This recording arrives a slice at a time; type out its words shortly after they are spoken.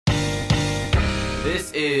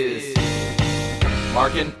This is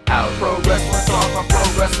Markin Out. Pro Wrestling Talk by Pro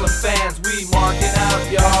Wrestling fans. We marking out,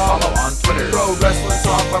 y'all. Follow on Twitter. Pro Wrestling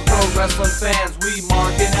Talk by Pro Wrestling fans. We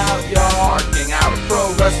marking out, y'all. Marking Out.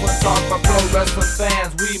 Pro Wrestling Talk by Pro Wrestling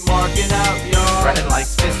fans. We marking out, y'all. Brennan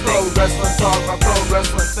likes fisting. Pro Wrestling Talk by Pro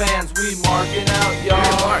Wrestling fans. We marking out, y'all.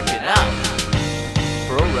 We're marking out.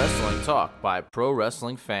 Pro Wrestling Talk by Pro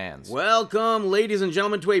Wrestling fans. Welcome, ladies and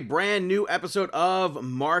gentlemen, to a brand new episode of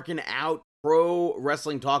Markin Out, Pro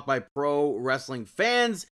Wrestling Talk by Pro Wrestling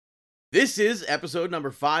fans. This is episode number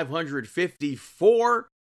 554,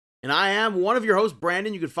 and I am one of your hosts,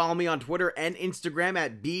 Brandon. You can follow me on Twitter and Instagram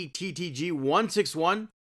at BTTG161.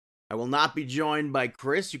 I will not be joined by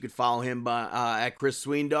Chris. You could follow him at Chris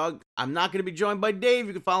Sweendog. I'm not going to be joined by Dave.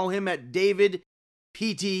 You can follow him at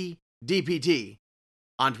DavidPTDPT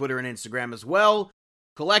on Twitter and Instagram as well.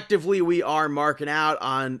 Collectively, we are Markin Out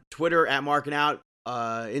on Twitter at Markin Out,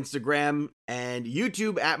 Instagram and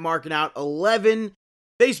YouTube at Markin Out 11,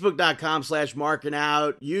 Facebook.com/Markin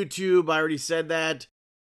Out, YouTube, I already said that,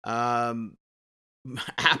 Apple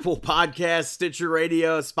Podcasts, Stitcher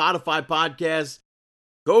Radio, Spotify Podcasts.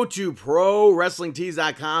 Go to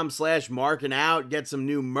ProWrestlingTees.com/Markin Out, get some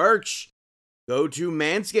new merch. Go to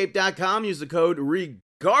Manscaped.com, use the code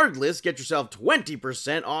Regardless, get yourself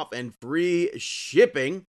 20% off and free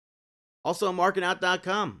shipping. Also,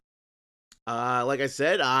 MarkinOut.com. Like I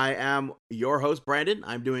said, I am your host, Brandon.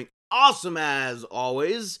 I'm doing awesome as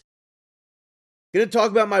always. Gonna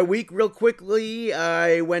talk about my week real quickly.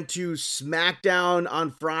 I went to SmackDown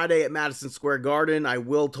on Friday at Madison Square Garden. I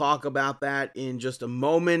will talk about that in just a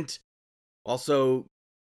moment. Also,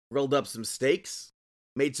 grilled up some steaks.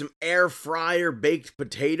 Made some air fryer baked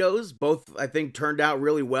potatoes. Both, I think, turned out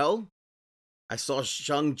really well. I saw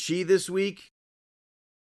Shang-Chi this week.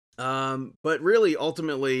 But really,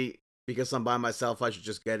 ultimately, because I'm by myself, I should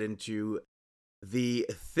just get into the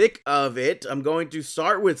thick of it. I'm going to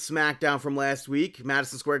start with SmackDown from last week,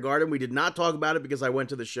 Madison Square Garden. We did not talk about it because I went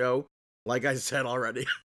to the show, like I said already.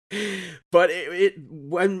 But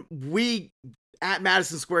when we at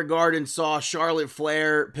Madison Square Garden saw Charlotte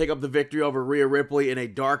Flair pick up the victory over Rhea Ripley in a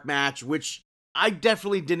dark match, which I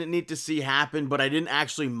definitely didn't need to see happen, but I didn't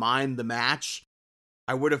actually mind the match.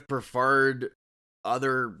 I would have preferred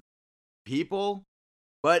other people,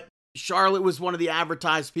 but Charlotte was one of the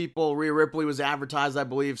advertised people. Rhea Ripley was advertised, I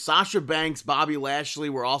believe. Sasha Banks, Bobby Lashley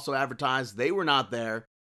were also advertised. They were not there.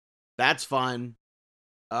 That's fun.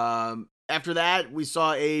 After that, we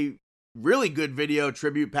saw a really good video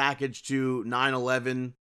tribute package to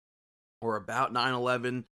 9/11, or about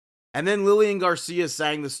 9/11. And then Lillian Garcia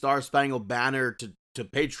sang the Star Spangled Banner to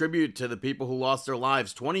pay tribute to the people who lost their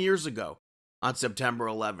lives 20 years ago on September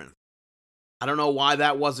 11th. I don't know why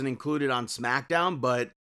that wasn't included on SmackDown,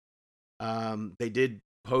 but they did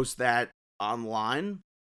post that online.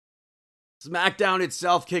 SmackDown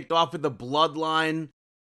itself kicked off with the Bloodline.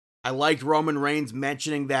 I liked Roman Reigns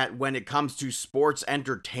mentioning that when it comes to sports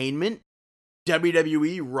entertainment,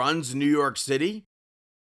 WWE runs New York City,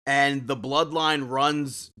 and the Bloodline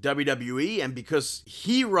runs WWE, and because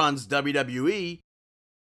he runs WWE,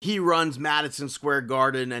 he runs Madison Square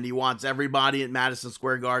Garden, and he wants everybody at Madison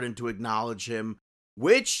Square Garden to acknowledge him,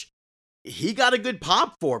 which he got a good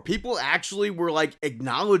pop for. People actually were, like,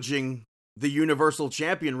 acknowledging the Universal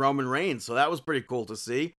Champion, Roman Reigns, so that was pretty cool to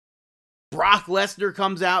see. Brock Lesnar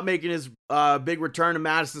comes out making his big return to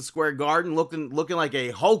Madison Square Garden, looking like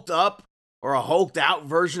a hulked up or a hulked out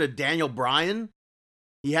version of Daniel Bryan.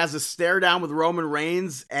 He has a stare down with Roman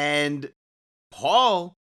Reigns, and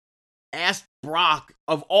Paul asked Brock,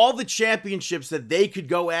 of all the championships that they could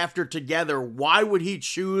go after together, why would he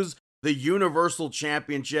choose the Universal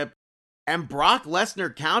Championship? And Brock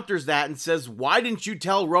Lesnar counters that and says, why didn't you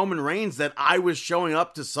tell Roman Reigns that I was showing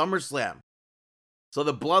up to SummerSlam? So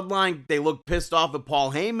the Bloodline, they look pissed off at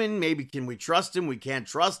Paul Heyman. Maybe can we trust him? We can't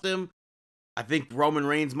trust him. I think Roman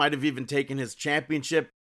Reigns might have even taken his championship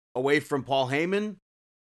away from Paul Heyman.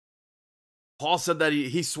 Paul said that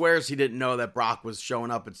he swears he didn't know that Brock was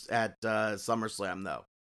showing up at SummerSlam, though.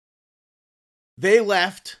 They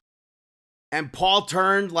left, and Paul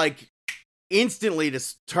turned, like, instantly to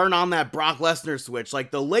turn on that Brock Lesnar switch.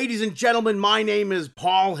 Like, the ladies and gentlemen, my name is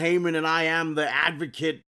Paul Heyman, and I am the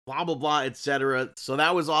advocate, blah, blah, blah, etc. So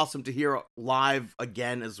that was awesome to hear live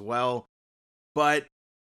again as well. But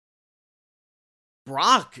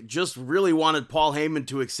Brock just really wanted Paul Heyman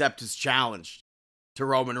to accept his challenge to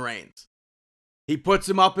Roman Reigns. He puts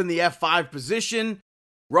him up in the F5 position.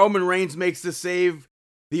 Roman Reigns makes the save.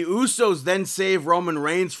 The Usos then save Roman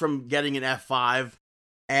Reigns from getting an F5.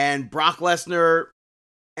 And Brock Lesnar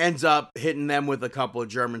ends up hitting them with a couple of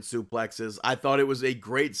German suplexes. I thought it was a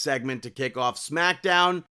great segment to kick off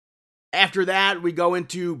SmackDown. After that, we go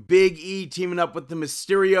into Big E teaming up with the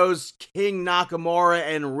Mysterios, King Nakamura,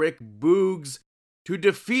 and Rick Boogs to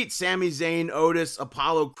defeat Sami Zayn, Otis,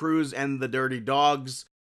 Apollo Crews, and the Dirty Dogs.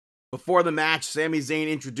 Before the match, Sami Zayn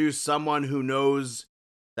introduced someone who knows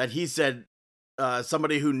that he said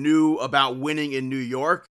somebody who knew about winning in New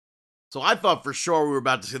York. So I thought for sure we were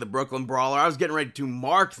about to see the Brooklyn Brawler. I was getting ready to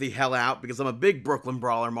mark the hell out because I'm a big Brooklyn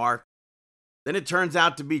Brawler mark. Then it turns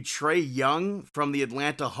out to be Trae Young from the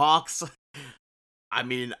Atlanta Hawks. I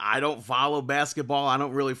mean, I don't follow basketball. I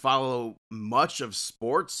don't really follow much of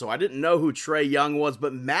sports, so I didn't know who Trae Young was.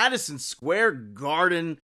 But Madison Square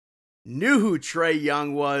Garden knew who Trae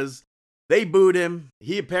Young was. They booed him.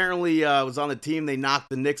 He apparently was on the team. They knocked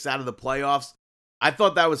the Knicks out of the playoffs. I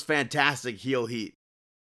thought that was fantastic heel heat.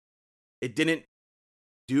 It didn't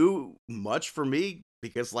do much for me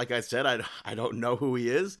because, like I said, I don't know who he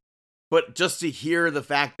is. But just to hear the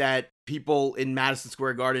fact that people in Madison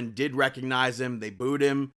Square Garden did recognize him, they booed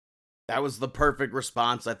him, that was the perfect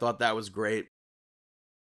response. I thought that was great.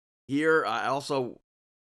 Here, I also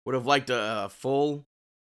would have liked a full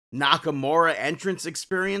Nakamura entrance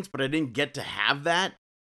experience, but I didn't get to have that.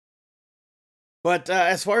 But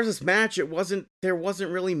as far as this match, there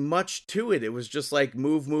wasn't really much to it. It was just like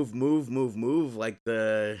move, like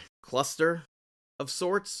the cluster of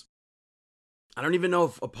sorts. I don't even know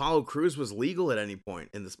if Apollo Crews was legal at any point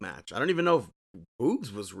in this match. I don't even know if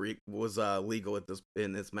Boogs was legal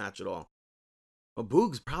in this match at all. Well,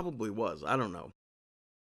 Boogs probably was. I don't know.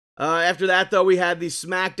 After that, though, we had the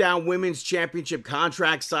SmackDown Women's Championship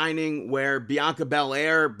contract signing where Bianca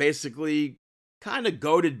Belair basically kind of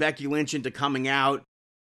goaded Becky Lynch into coming out.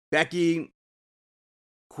 Becky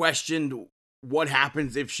questioned what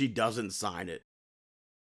happens if she doesn't sign it.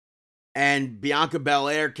 And Bianca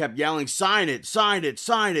Belair kept yelling, sign it, sign it,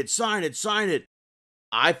 sign it, sign it, sign it.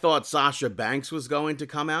 I thought Sasha Banks was going to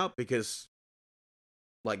come out because,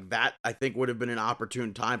 like, that I think would have been an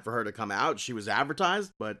opportune time for her to come out. She was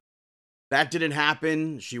advertised, but that didn't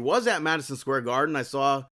happen. She was at Madison Square Garden. I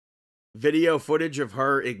saw video footage of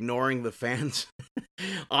her ignoring the fans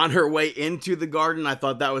on her way into the Garden. I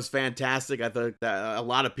thought that was fantastic. I thought that a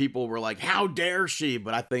lot of people were like, how dare she?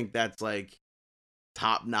 But I think that's like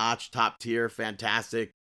top notch, top tier,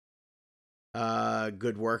 fantastic.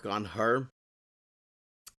 Good work on her.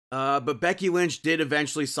 But Becky Lynch did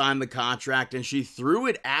eventually sign the contract and she threw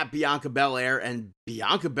it at Bianca Belair and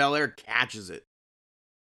Bianca Belair catches it.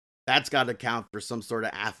 That's got to count for some sort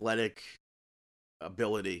of athletic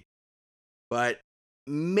ability. But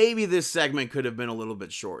maybe this segment could have been a little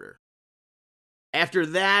bit shorter. After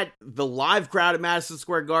that, the live crowd at Madison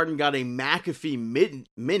Square Garden got a McAfee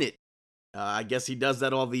minute. I guess he does that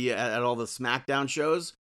at all the SmackDown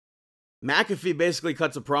shows. McAfee basically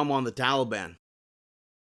cuts a promo on the Taliban,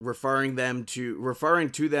 referring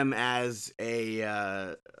to them as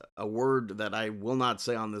a word that I will not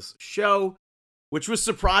say on this show, which was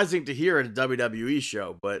surprising to hear at a WWE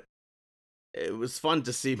show, but it was fun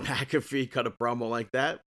to see McAfee cut a promo like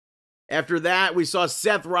that. After that, we saw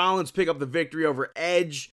Seth Rollins pick up the victory over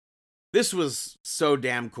Edge. This was so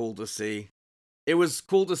damn cool to see. It was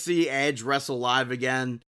cool to see Edge wrestle live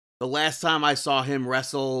again. The last time I saw him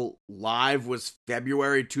wrestle live was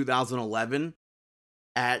February 2011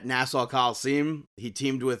 at Nassau Coliseum. He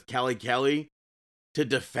teamed with Kelly Kelly to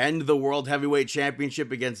defend the World Heavyweight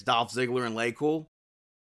Championship against Dolph Ziggler and LayCool,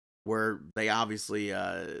 where they obviously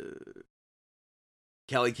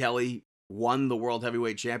Kelly Kelly won the World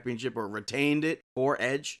Heavyweight Championship or retained it for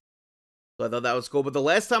Edge. So I thought that was cool. But the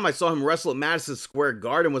last time I saw him wrestle at Madison Square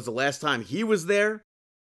Garden was the last time he was there.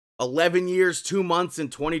 11 years, 2 months,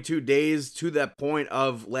 and 22 days to that point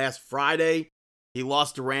of last Friday. He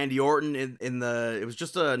lost to Randy Orton it was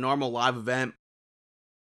just a normal live event.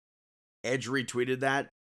 Edge retweeted that.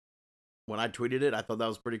 When I tweeted it, I thought that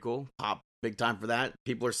was pretty cool. Pop big time for that.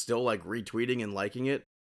 People are still like retweeting and liking it.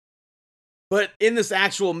 But in this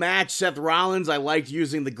actual match, Seth Rollins, I liked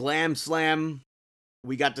using the Glam Slam.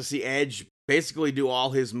 We got to see Edge basically do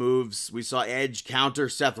all his moves. We saw Edge counter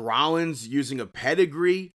Seth Rollins using a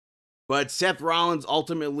pedigree. But Seth Rollins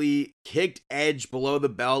ultimately kicked Edge below the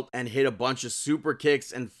belt and hit a bunch of super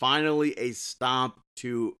kicks and finally a stomp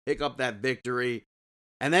to pick up that victory.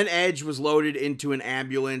 And then Edge was loaded into an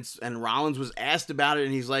ambulance and Rollins was asked about it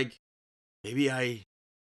and he's like, maybe I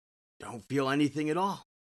don't feel anything at all.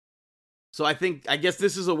 So I guess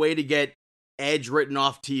this is a way to get Edge written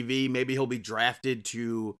off TV. Maybe he'll be drafted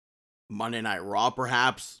to Monday Night Raw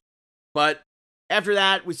perhaps. But after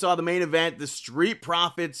that, we saw the main event, the Street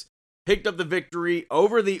Profits picked up the victory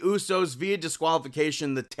over the Usos via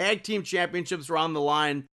disqualification. The tag team championships were on the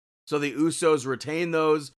line, so the Usos retained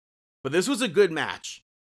those. But this was a good match.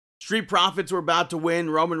 Street Profits were about to win.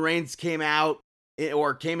 Roman Reigns came into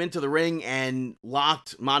the ring and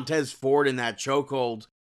locked Montez Ford in that chokehold,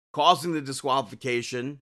 causing the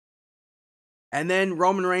disqualification. And then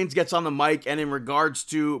Roman Reigns gets on the mic and in regards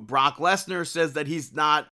to Brock Lesnar says that he's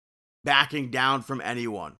not backing down from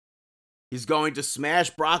anyone. He's going to smash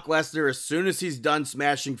Brock Lesnar as soon as he's done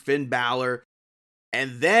smashing Finn Balor.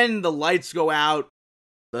 And then the lights go out.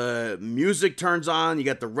 The music turns on. You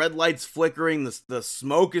got the red lights flickering. The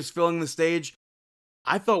smoke is filling the stage.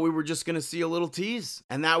 I thought we were just going to see a little tease.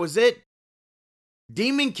 And that was it.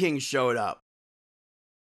 Demon King showed up.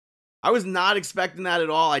 I was not expecting that at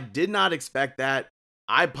all. I did not expect that.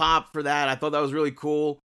 I popped for that. I thought that was really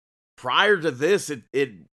cool. Prior to this, it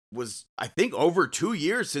was, I think, over 2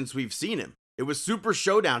 years since we've seen him. It was Super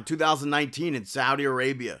Showdown 2019 in Saudi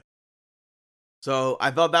Arabia. So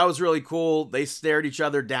I thought that was really cool. They stared each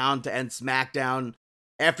other down to end SmackDown.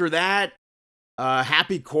 After that,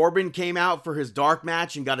 Happy Corbin came out for his dark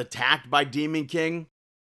match and got attacked by Demon King.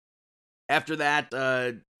 After that,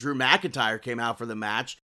 Drew McIntyre came out for the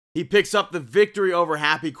match. He picks up the victory over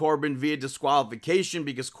Happy Corbin via disqualification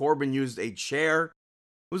because Corbin used a chair.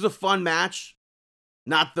 It was a fun match.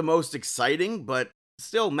 Not the most exciting, but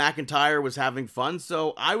still McIntyre was having fun,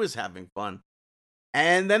 so I was having fun.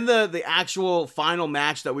 And then the actual final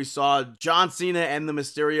match that we saw, John Cena and the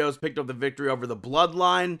Mysterios picked up the victory over the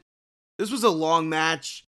Bloodline. This was a long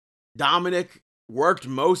match. Dominic worked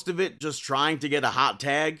most of it just trying to get a hot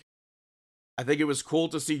tag. I think it was cool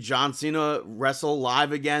to see John Cena wrestle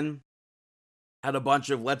live again. Had a bunch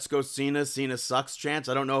of "Let's go Cena, Cena sucks" chants.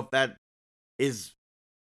 I don't know if that is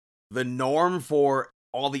the norm for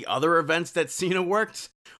all the other events that Cena worked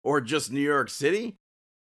or just New York City.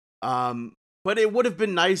 But it would have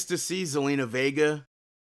been nice to see Zelina Vega.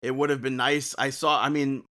 It would have been nice.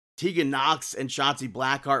 Tegan Nox and Shotzi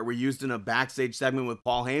Blackheart were used in a backstage segment with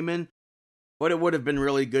Paul Heyman. But it would have been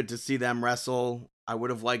really good to see them wrestle. I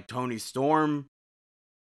would have liked Toni Storm.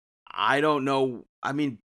 I don't know.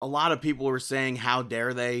 A lot of people were saying, how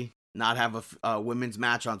dare they not have a women's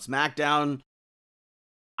match on SmackDown?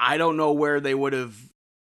 I don't know where they would have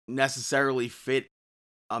necessarily fit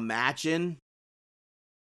a match in.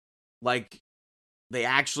 Like, they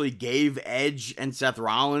actually gave Edge and Seth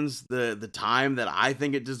Rollins the time that I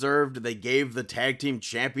think it deserved. They gave the tag team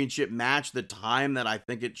championship match the time that I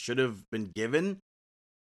think it should have been given.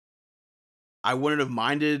 I wouldn't have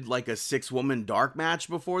minded like a 6-woman dark match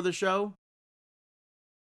before the show.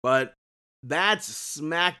 But that's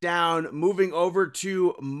SmackDown. Moving over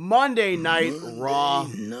to Monday Night Raw.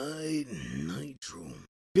 Night Nitro.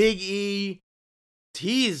 Big E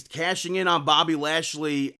teased cashing in on Bobby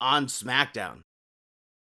Lashley on SmackDown.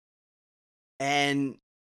 And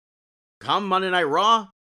come Monday Night Raw,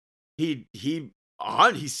 he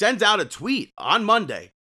sends out a tweet on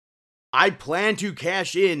Monday. I plan to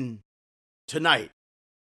cash in tonight.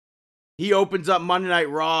 He opens up Monday Night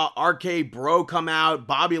Raw. RK Bro come out.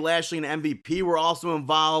 Bobby Lashley and MVP were also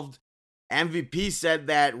involved. MVP said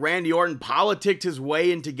that Randy Orton politicked his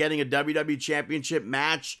way into getting a WWE Championship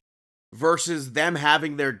match versus them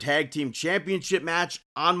having their tag team championship match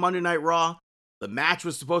on Monday Night Raw. The match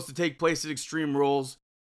was supposed to take place at Extreme Rules.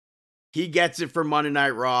 He gets it for Monday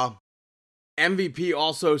Night Raw. MVP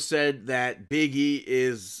also said that Big E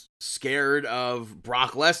is scared of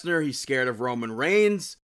Brock Lesnar. He's scared of Roman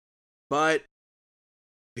Reigns. But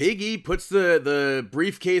Big E puts the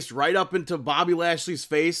briefcase right up into Bobby Lashley's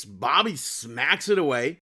face. Bobby smacks it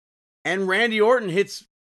away. And Randy Orton hits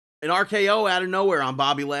an RKO out of nowhere on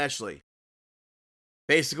Bobby Lashley.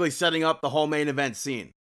 Basically setting up the whole main event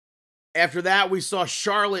scene. After that, we saw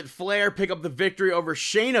Charlotte Flair pick up the victory over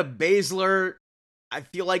Shayna Baszler. I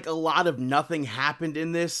feel like a lot of nothing happened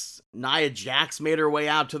in this. Nia Jax made her way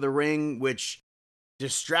out to the ring, which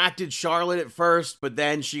distracted Charlotte at first, but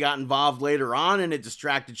then she got involved later on, and it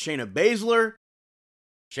distracted Shayna Baszler.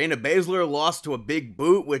 Shayna Baszler lost to a big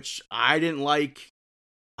boot, which I didn't like.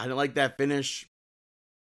 I didn't like that finish.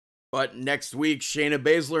 But next week, Shayna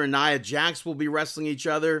Baszler and Nia Jax will be wrestling each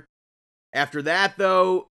other. After that,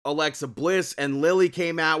 though, Alexa Bliss and Lily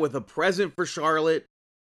came out with a present for Charlotte,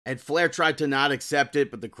 and Flair tried to not accept it,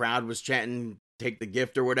 but the crowd was chanting, take the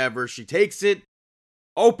gift or whatever. She takes it,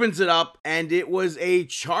 opens it up, and it was a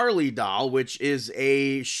Charlie doll, which is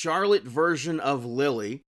a Charlotte version of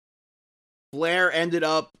Lily. Flair ended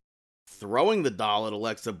up throwing the doll at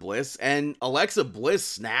Alexa Bliss, and Alexa Bliss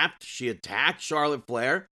snapped. She attacked Charlotte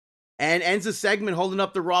Flair, and ends the segment holding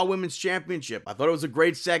up the Raw Women's Championship. I thought it was a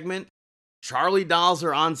great segment. Charlie dolls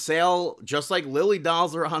are on sale, just like Lily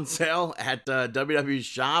dolls are on sale at WWE's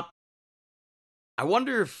shop. I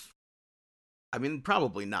wonder if, I mean,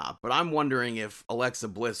 probably not, but I'm wondering if Alexa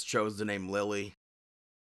Bliss chose the name Lily.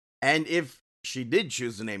 And if she did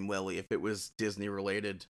choose the name Lily, if it was Disney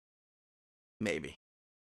related. Maybe.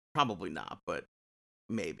 Probably not, but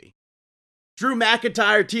maybe. Drew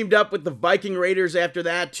McIntyre teamed up with the Viking Raiders after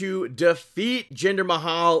that to defeat Jinder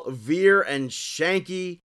Mahal, Veer, and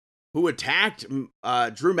Shanky, who attacked Drew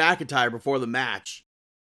McIntyre before the match.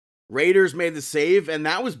 Raiders made the save, and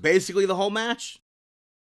that was basically the whole match.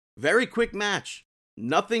 Very quick match.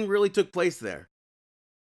 Nothing really took place there.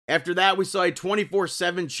 After that, we saw a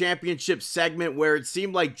 24/7 championship segment where it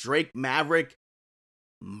seemed like Drake Maverick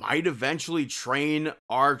might eventually train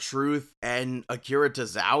R-Truth and Akira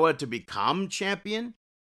Tozawa to become champion.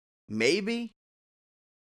 Maybe.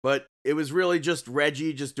 But it was really just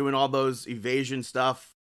Reggie just doing all those evasion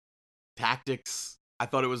stuff, tactics. I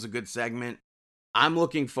thought it was a good segment. I'm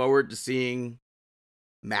looking forward to seeing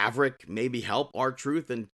Maverick maybe help R-Truth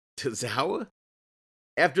and Tozawa.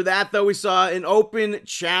 After that, though, we saw an open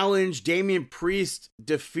challenge. Damian Priest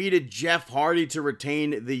defeated Jeff Hardy to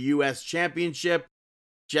retain the U.S. Championship.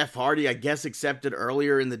 Jeff Hardy, I guess, accepted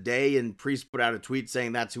earlier in the day, and Priest put out a tweet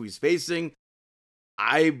saying that's who he's facing.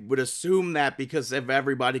 I would assume that because of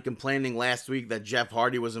everybody complaining last week that Jeff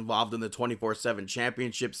Hardy was involved in the 24/7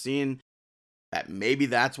 championship scene, that maybe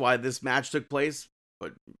that's why this match took place.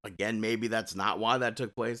 But again, maybe that's not why that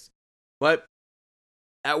took place. But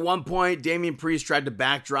at one point, Damian Priest tried to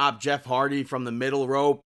backdrop Jeff Hardy from the middle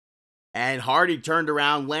rope, and Hardy turned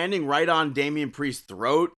around, landing right on Damian Priest's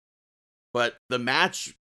throat. But the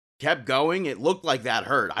match kept going. It looked like that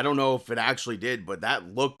hurt. I don't know if it actually did, but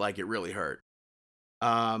that looked like it really hurt.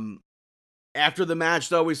 After the match,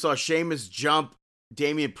 though, we saw Sheamus jump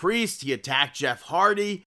Damian Priest. He attacked Jeff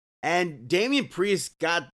Hardy, and Damian Priest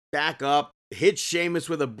got back up, hit Sheamus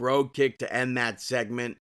with a brogue kick to end that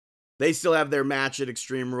segment. They still have their match at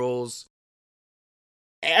Extreme Rules.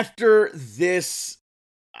 After this,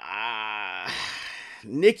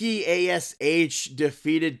 Nikki ASH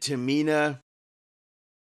defeated Tamina.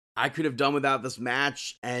 I could have done without this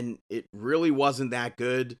match, and it really wasn't that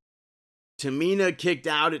good. Tamina kicked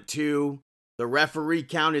out at 2. The referee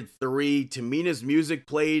counted 3. Tamina's music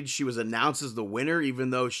played. She was announced as the winner, even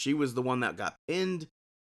though she was the one that got pinned.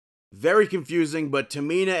 Very confusing, but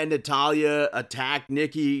Tamina and Natalya attacked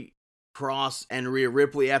Nikki Cross and Rhea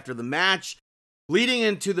Ripley after the match, leading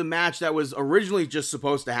into the match that was originally just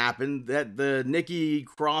supposed to happen. That the Nikki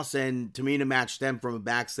Cross and Tamina match stemmed from a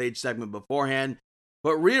backstage segment beforehand,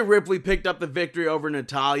 but Rhea Ripley picked up the victory over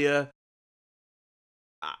Natalya.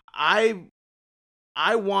 I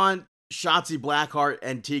want Shotzi Blackheart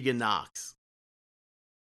and Tegan Nox.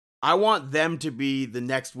 I want them to be the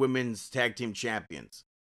next women's tag team champions.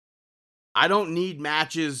 I don't need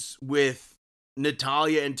matches with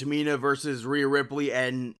Natalya and Tamina versus Rhea Ripley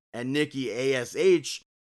and Nikki ASH,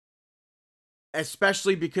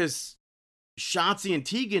 especially because Shotzi and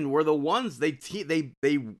Tegan were the ones they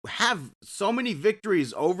have so many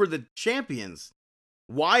victories over the champions.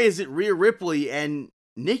 Why is it Rhea Ripley and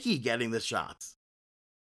Nikki getting the shots?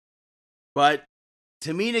 But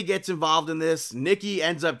Tamina gets involved in this. Nikki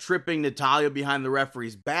ends up tripping Natalya behind the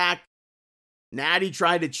referee's back. Natty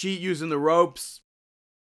tried to cheat using the ropes.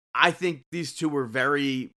 I think these two were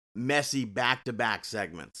very messy back-to-back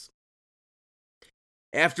segments.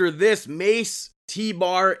 After this, Mace,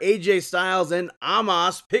 T-Bar, AJ Styles, and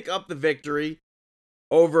Amos pick up the victory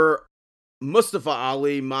over Mustafa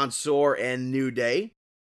Ali, Mansoor, and New Day.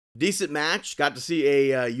 Decent match. Got to see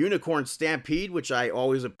a unicorn stampede, which I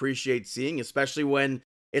always appreciate seeing, especially when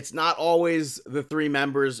it's not always the 3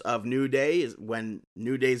 members of New Day. When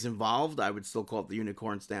New Day's involved, I would still call it the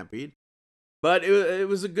unicorn stampede. But it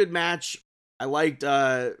was a good match. I liked,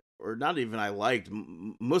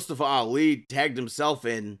 Mustafa Ali tagged himself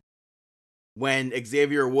in when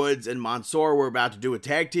Xavier Woods and Mansoor were about to do a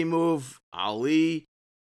tag team move. Ali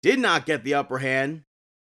did not get the upper hand.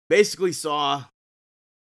 Basically saw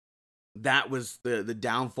that was the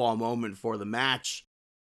downfall moment for the match.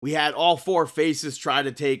 We had all 4 faces try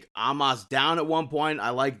to take Amos down at one point.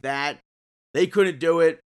 I like that. They couldn't do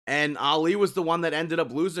it, and Ali was the one that ended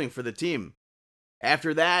up losing for the team.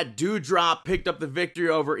 After that, Doudrop picked up the victory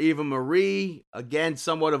over Eva Marie. Again,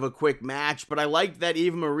 somewhat of a quick match, but I liked that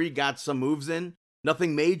Eva Marie got some moves in.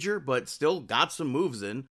 Nothing major, but still got some moves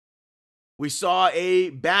in. We saw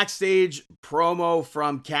a backstage promo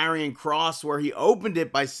from Karrion Kross where he opened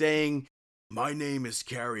it by saying, "My name is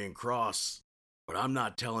Karrion Kross, but I'm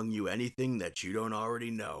not telling you anything that you don't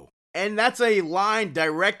already know." And that's a line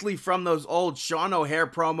directly from those old Sean O'Haire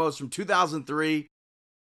promos from 2003.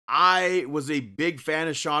 I was a big fan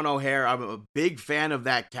of Sean O'Haire. I'm a big fan of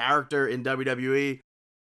that character in WWE.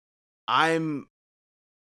 I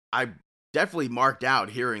definitely marked out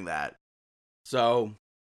hearing that. So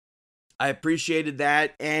I appreciated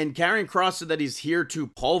that. And Karrion Kross said that he's here to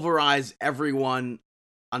pulverize everyone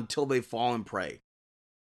until they fall and prey.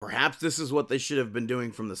 Perhaps this is what they should have been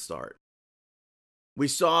doing from the start. We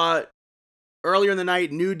saw earlier in the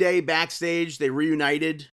night, New Day backstage. They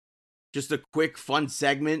reunited. Just a quick, fun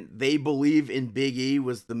segment. They believe in Big E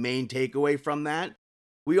was the main takeaway from that.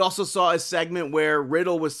 We also saw a segment where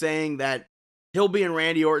Riddle was saying that he'll be in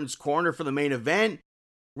Randy Orton's corner for the main event.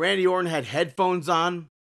 Randy Orton had headphones on.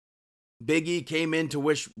 Big E came in to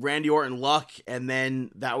wish Randy Orton luck, and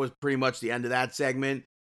then that was pretty much the end of that segment.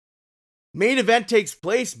 Main event takes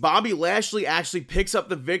place. Bobby Lashley actually picks up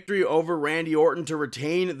the victory over Randy Orton to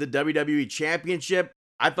retain the WWE Championship.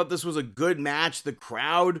 I thought this was a good match. The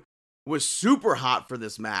crowd was super hot for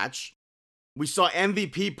this match. We saw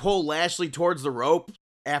MVP pull Lashley towards the rope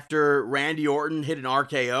after Randy Orton hit an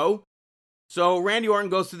RKO. So Randy Orton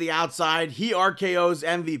goes to the outside. He RKOs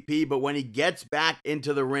MVP, but when he gets back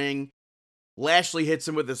into the ring, Lashley hits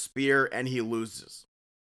him with a spear and he loses.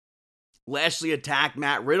 Lashley attacked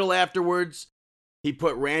Matt Riddle afterwards. He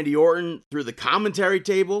put Randy Orton through the commentary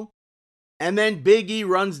table. And then Big E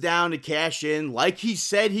runs down to cash in like he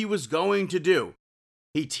said he was going to do.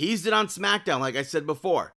 He teased it on SmackDown, like I said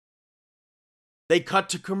before. They cut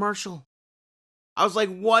to commercial. I was like,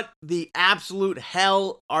 what the absolute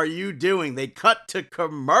hell are you doing? They cut to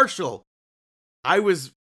commercial. I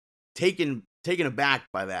was taken aback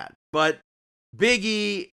by that. But Big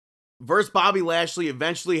E versus Bobby Lashley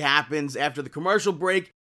eventually happens after the commercial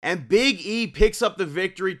break, and Big E picks up the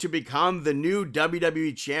victory to become the new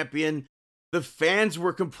WWE champion. The fans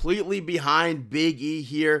were completely behind Big E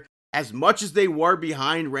here. As much as they were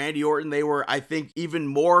behind Randy Orton, they were, I think, even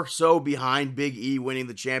more so behind Big E winning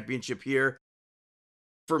the championship here.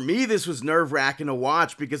 For me, this was nerve-wracking to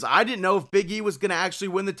watch because I didn't know if Big E was going to actually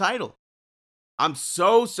win the title. I'm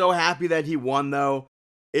so happy that he won, though.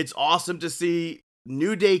 It's awesome to see.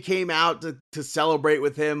 New Day came out to celebrate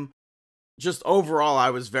with him. Just overall,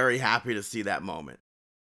 I was very happy to see that moment.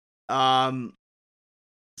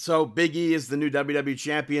 So Big E is the new WWE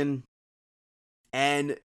champion.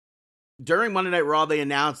 And during Monday Night Raw, they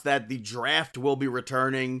announced that the draft will be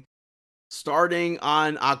returning starting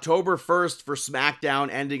on October 1st for SmackDown,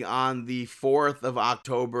 ending on the 4th of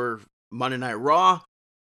October, Monday Night Raw.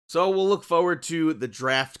 So we'll look forward to the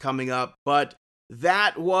draft coming up. But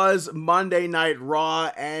that was Monday Night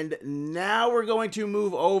Raw, and now we're going to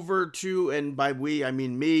move over to, and by we, I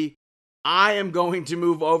mean me, I am going to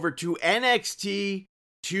move over to NXT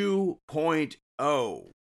 2.0.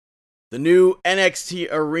 The new NXT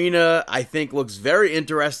arena, I think, looks very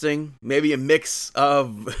interesting. Maybe a mix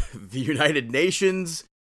of the United Nations,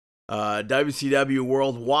 WCW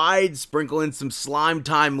Worldwide, sprinkle in some Slime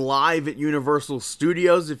Time Live at Universal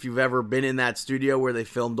Studios, if you've ever been in that studio where they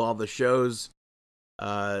filmed all the shows.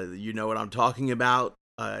 You know what I'm talking about.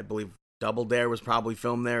 I believe Double Dare was probably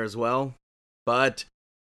filmed there as well. But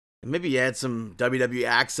maybe add some WWE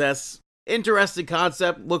access. Interesting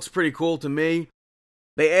concept. Looks pretty cool to me.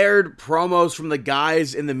 They aired promos from the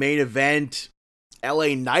guys in the main event. LA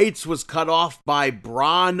Knights was cut off by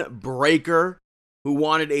Braun Breaker, who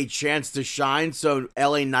wanted a chance to shine. So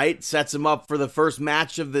LA Knight sets him up for the first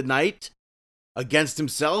match of the night against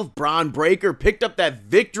himself. Braun Breaker picked up that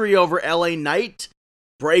victory over LA Knight.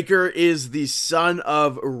 Breaker is the son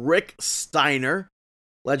of Rick Steiner,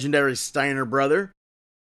 legendary Steiner brother.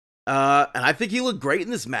 And I think he looked great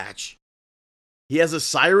in this match. He has a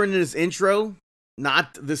siren in his intro.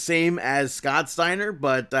 Not the same as Scott Steiner,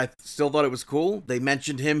 but I still thought it was cool. They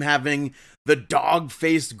mentioned him having the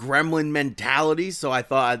dog-faced gremlin mentality, so I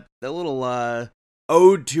thought that little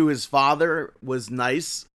ode to his father was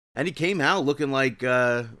nice. And he came out looking like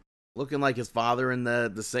his father in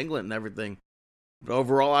the singlet and everything. But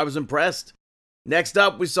overall, I was impressed. Next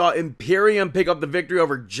up, we saw Imperium pick up the victory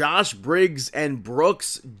over Josh Briggs and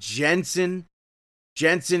Brooks Jensen.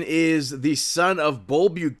 Jensen is the son of Bull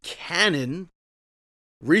Buchanan.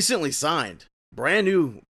 Recently signed. Brand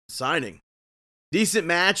new signing. Decent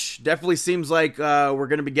match. Definitely seems like we're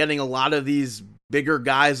going to be getting a lot of these bigger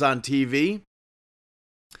guys on TV.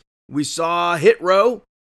 We saw Hit Row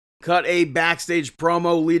cut a backstage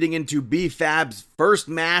promo leading into B-Fab's first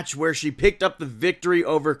match where she picked up the victory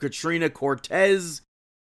over Katrina Cortez.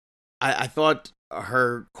 I thought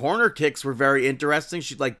her corner kicks were very interesting.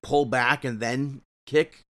 She'd like pull back and then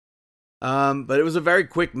kick. But it was a very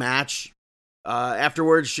quick match.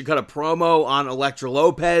 Afterwards, she cut a promo on Elektra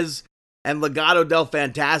Lopez, and Legado del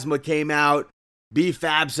Fantasma came out.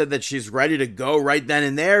 B-Fab said that she's ready to go right then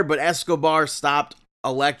and there, but Escobar stopped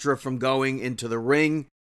Elektra from going into the ring.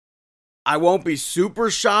 I won't be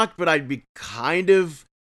super shocked, but I'd be kind of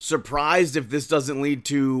surprised if this doesn't lead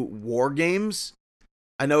to War Games.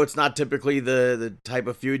 I know it's not typically the type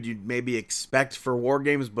of feud you'd maybe expect for War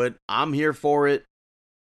Games, but I'm here for it.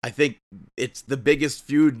 I think it's the biggest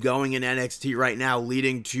feud going in NXT right now,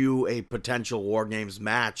 leading to a potential War Games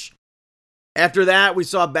match. After that, we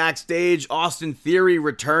saw backstage Austin Theory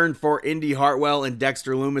return for Indy Hartwell and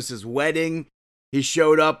Dexter Lumis's wedding. He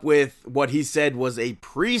showed up with what he said was a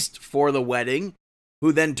priest for the wedding,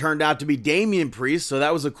 who then turned out to be Damian Priest, so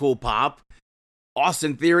that was a cool pop.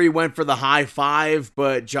 Austin Theory went for the high five,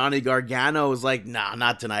 but Johnny Gargano was like, nah,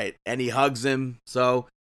 not tonight. And he hugs him, so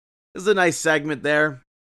it was a nice segment there.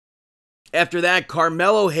 After that,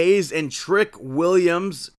 Carmelo Hayes and Trick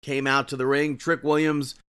Williams came out to the ring. Trick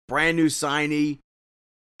Williams, brand new signee.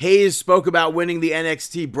 Hayes spoke about winning the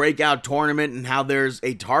NXT Breakout Tournament and how there's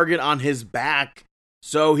a target on his back,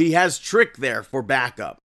 so he has Trick there for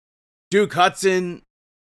backup. Duke Hudson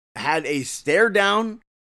had a stare down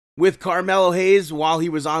with Carmelo Hayes while he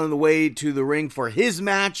was on the way to the ring for his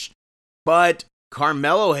match, but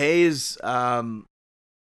Carmelo Hayes, I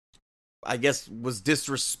guess, was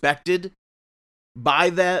disrespected by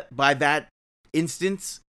that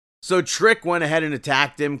instance. So Trick went ahead and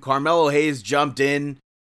attacked him. Carmelo Hayes jumped in.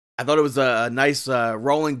 I thought it was a nice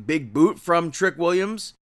rolling big boot from Trick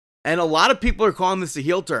Williams. And a lot of people are calling this a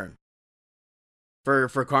heel turn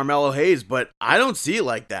for Carmelo Hayes, but I don't see it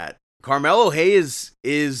like that. Carmelo Hayes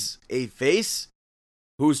is a face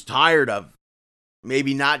who's tired of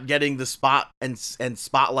maybe not getting the spot and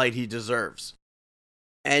spotlight he deserves.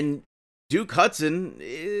 And Duke Hudson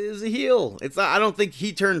is a heel. I don't think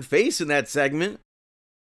he turned face in that segment,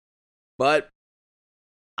 but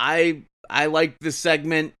I liked this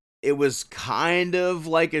segment. It was kind of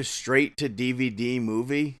like a straight to DVD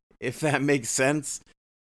movie, if that makes sense.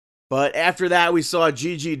 But after that, we saw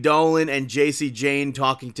Gigi Dolan and JC Jane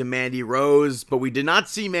talking to Mandy Rose, but we did not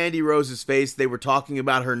see Mandy Rose's face. They were talking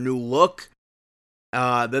about her new look.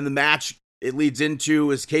 Then the match it leads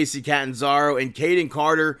into is Casey Catanzaro and Kaden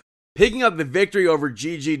Carter picking up the victory over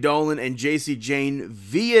Gigi Dolan and JC Jane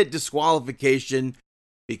via disqualification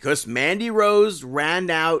because Mandy Rose ran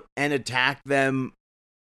out and attacked them.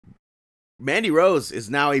 Mandy Rose is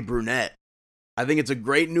now a brunette. I think it's a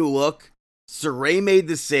great new look. Saray made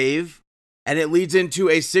the save, and it leads into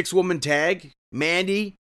a 6-woman tag.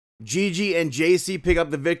 Mandy, Gigi, and JC pick up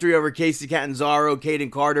the victory over Casey Catanzaro,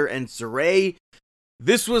 Kaden Carter, and Saray.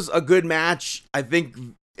 This was a good match. I think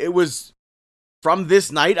it was, from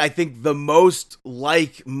this night, I think the most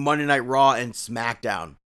like Monday Night Raw and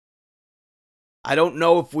SmackDown. I don't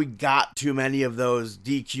know if we got too many of those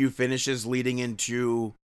DQ finishes leading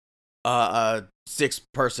into a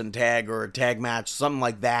 6-person tag or a tag match, something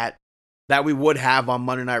like that we would have on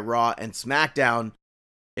Monday Night Raw and SmackDown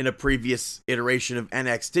in a previous iteration of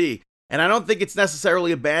NXT. And I don't think it's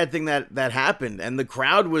necessarily a bad thing that happened. And the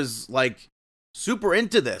crowd was like super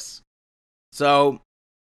into this. So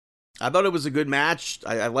I thought it was a good match.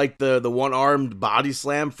 I liked the one-armed body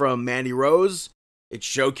slam from Mandy Rose. It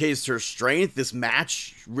showcased her strength. This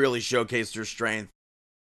match really showcased her strength.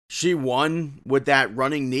 She won with that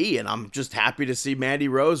running knee, and I'm just happy to see Mandy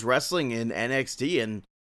Rose wrestling in NXT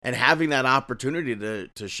and having that opportunity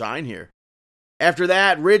to shine here. After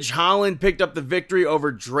that, Ridge Holland picked up the victory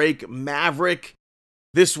over Drake Maverick.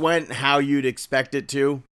 This went how you'd expect it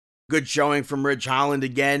to. Good showing from Ridge Holland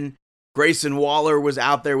again. Grayson Waller was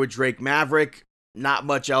out there with Drake Maverick. Not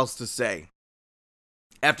much else to say.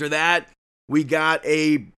 After that, we got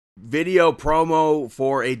a video promo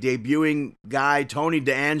for a debuting guy, Tony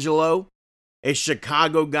D'Angelo, a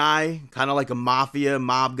Chicago guy, kind of like a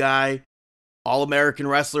mob guy, All-American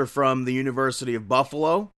wrestler from the University of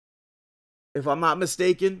Buffalo, if I'm not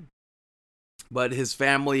mistaken. But his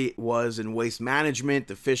family was in waste management,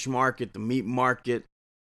 the fish market, the meat market.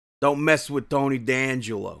 Don't mess with Tony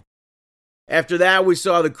D'Angelo. After that, we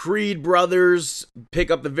saw the Creed brothers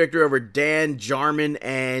pick up the victory over Dan Jarman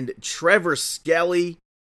and Trevor Skelly.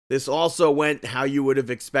 This also went how you would have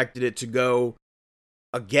expected it to go.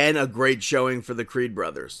 Again, a great showing for the Creed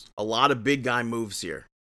brothers. A lot of big guy moves here.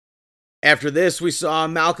 After this, we saw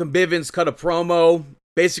Malcolm Bivens cut a promo,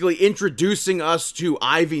 basically introducing us to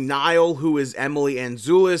Ivy Nile, who is Emily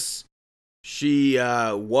Anzulis. She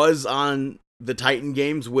was on the Titan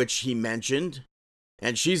Games, which he mentioned,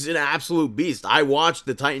 and she's an absolute beast. I watched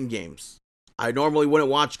the Titan Games. I normally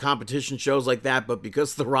wouldn't watch competition shows like that, but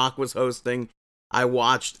because The Rock was hosting, I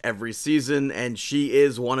watched every season, and she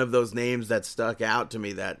is one of those names that stuck out to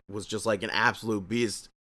me that was just like an absolute beast.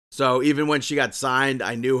 So even when she got signed,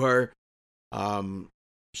 I knew her.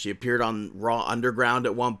 She appeared on Raw Underground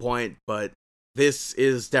at one point, but this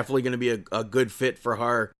is definitely going to be a good fit for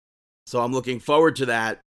her. So I'm looking forward to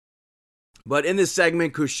that. But in this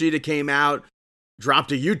segment, Kushida came out,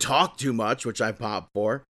 dropped a "You Talk Too Much," which I popped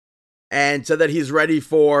for, and said that he's ready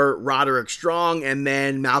for Roderick Strong. And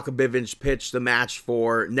then Malcolm Bivens pitched the match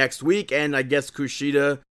for next week. And I guess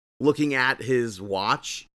Kushida, looking at his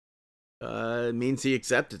watch, means he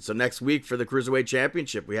accepted. So next week for the Cruiserweight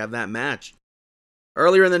Championship, we have that match.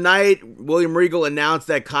 Earlier in the night, William Regal announced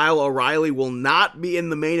that Kyle O'Reilly will not be in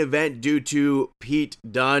the main event due to Pete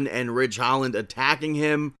Dunne and Ridge Holland attacking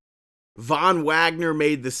him. Von Wagner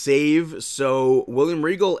made the save, so William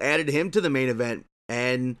Regal added him to the main event.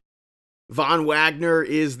 And Von Wagner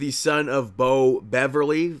is the son of Bo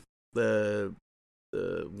Beverly, the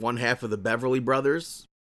one half of the Beverly brothers,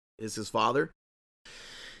 is his father.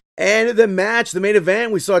 And the match, the main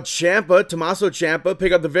event, we saw Tommaso Ciampa,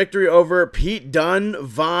 pick up the victory over Pete Dunne,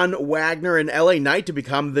 Von Wagner, and LA Knight to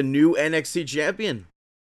become the new NXT champion.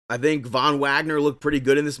 I think Von Wagner looked pretty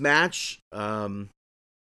good in this match. LA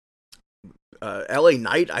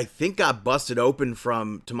Knight, I think, got busted open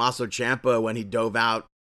from Tommaso Ciampa when he dove out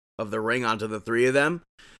of the ring onto the three of them.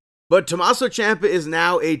 But Tommaso Ciampa is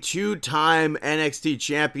now a 2-time NXT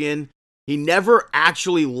champion. He never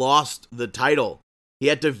actually lost the title. He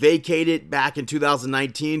had to vacate it back in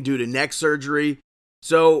 2019 due to neck surgery.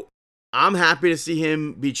 So I'm happy to see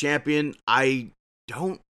him be champion. I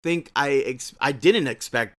don't think I didn't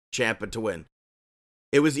expect Ciampa to win.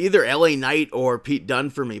 It was either LA Knight or Pete Dunne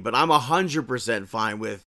for me, but I'm 100% fine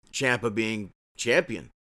with Ciampa being champion.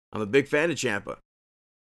 I'm a big fan of Ciampa.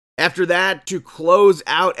 After that, to close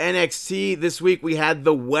out NXT this week, we had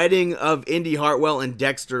the wedding of Indy Hartwell and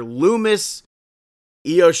Dexter Lumis.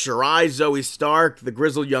 Io Shirai, Zoe Stark, the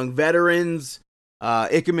Grizzled Young Veterans,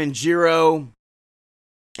 Ikemen Jiro,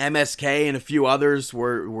 MSK, and a few others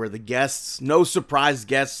were the guests. No surprise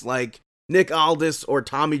guests like Nick Aldis or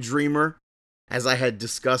Tommy Dreamer, as I had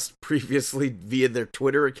discussed previously via their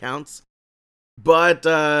Twitter accounts. But,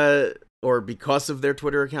 or because of their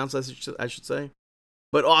Twitter accounts, I should say.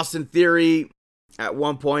 But Austin Theory, at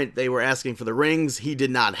one point, they were asking for the rings. He did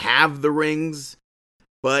not have the rings.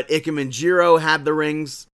 But Ikemen Jiro had the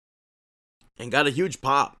rings and got a huge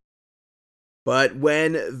pop. But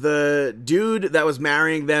when the dude that was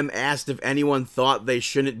marrying them asked if anyone thought they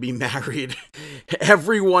shouldn't be married,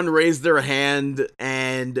 everyone raised their hand,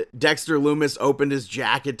 and Dexter Lumis opened his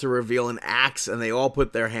jacket to reveal an axe, and they all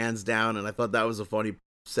put their hands down, and I thought that was a funny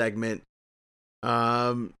segment.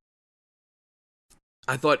 I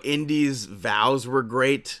thought Indy's vows were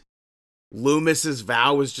great. Loomis's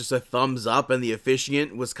vow was just a thumbs up, and the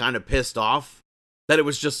officiant was kind of pissed off that it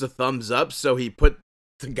was just a thumbs up, so he put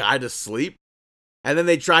the guy to sleep. And then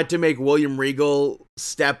they tried to make William Regal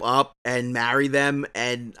step up and marry them,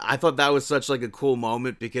 and I thought that was such like a cool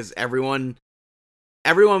moment because everyone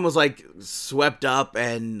was like swept up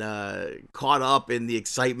and caught up in the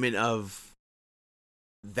excitement of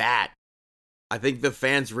that. I think the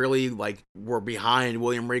fans really like were behind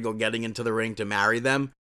William Regal getting into the ring to marry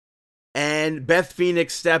them. And Beth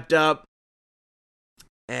Phoenix stepped up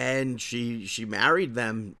and she married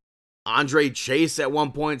them. Andre Chase at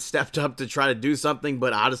one point stepped up to try to do something,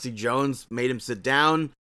 but Odyssey Jones made him sit down.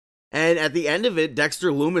 And at the end of it,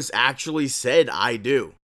 Dexter Lumis actually said, "I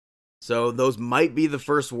do." So those might be the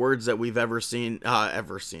first words that we've ever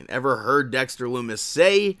heard Dexter Lumis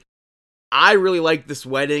say. I really like this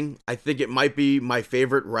wedding. I think it might be my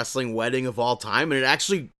favorite wrestling wedding of all time, and it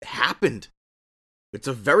actually happened. It's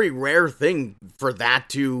a very rare thing for that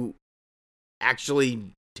to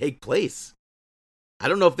actually take place. I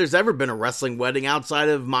don't know if there's ever been a wrestling wedding outside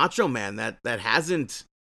of Macho Man that hasn't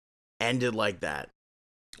ended like that.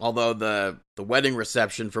 Although the wedding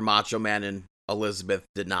reception for Macho Man and Elizabeth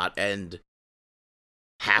did not end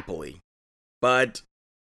happily. But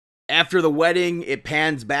after the wedding, it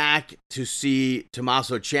pans back to see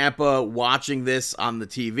Tommaso Ciampa watching this on the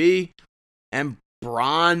TV, and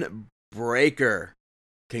Braun Breaker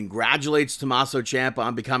congratulates Tommaso Ciampa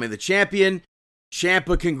on becoming the champion.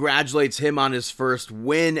 Ciampa congratulates him on his first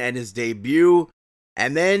win and his debut.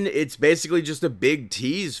 And then it's basically just a big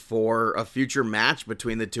tease for a future match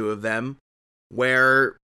between the two of them,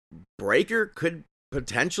 where Breaker could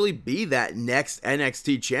potentially be that next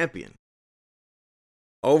NXT champion.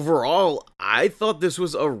 Overall, I thought this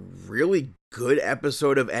was a really good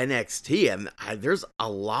episode of NXT, and there's a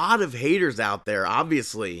lot of haters out there,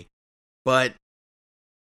 obviously, but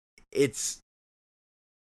it's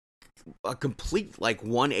a complete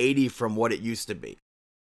 180 from what it used to be.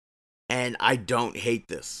 And I don't hate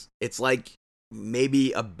this. It's like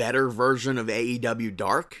maybe a better version of AEW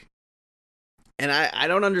Dark. And I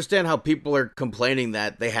don't understand how people are complaining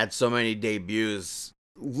that they had so many debuts.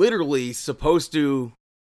 Literally supposed to,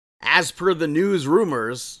 as per the news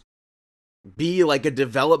rumors, be like a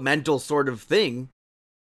developmental sort of thing.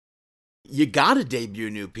 You gotta debut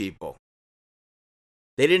new people.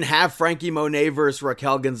 They didn't have Frankie Monet versus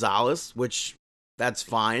Raquel Gonzalez, which that's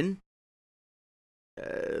fine.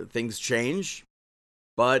 Things change.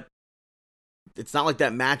 But it's not like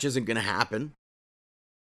that match isn't going to happen.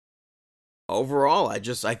 Overall, I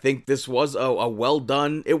think this was a well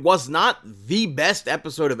done. It was not the best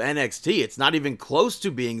episode of NXT. It's not even close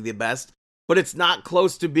to being the best, but it's not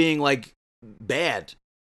close to being bad.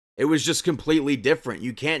 It was just completely different.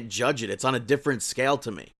 You can't judge it. It's on a different scale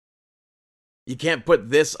to me. You can't put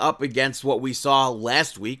this up against what we saw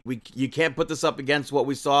last week. You can't put this up against what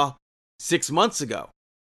we saw 6 months ago.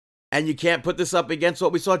 And you can't put this up against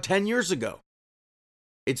what we saw 10 years ago.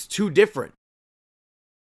 It's too different.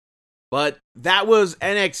 But that was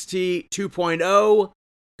NXT 2.0.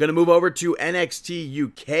 Gonna move over to NXT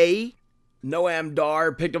UK. Noam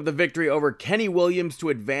Dar picked up the victory over Kenny Williams to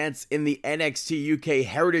advance in the NXT UK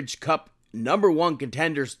Heritage Cup #1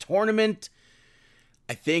 Contenders Tournament.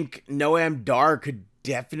 I think Noam Dar could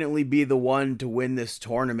definitely be the one to win this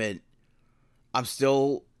tournament. I'm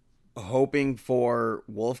still hoping for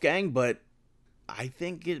Wolfgang, but I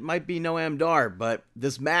think it might be Noam Dar. But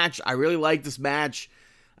this match, I really liked this match.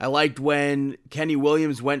 I liked when Kenny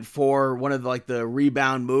Williams went for one of the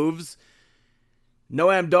rebound moves.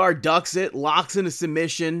 Noam Dar ducks it, locks in a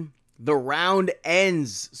submission. The round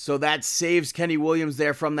ends, so that saves Kenny Williams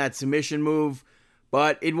there from that submission move.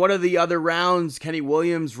 But in one of the other rounds, Kenny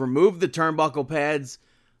Williams removed the turnbuckle pads.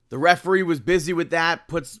 The referee was busy with that,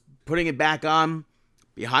 putting it back on.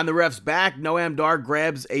 Behind the ref's back, Noam Dar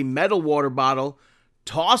grabs a metal water bottle,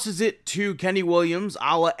 tosses it to Kenny Williams,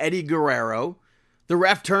 a la Eddie Guerrero. The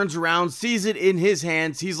ref turns around, sees it in his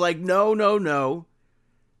hands. He's like, no, no, no.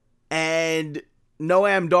 And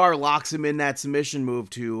Noam Dar locks him in that submission move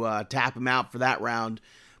to tap him out for that round.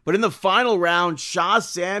 But in the final round, Shaw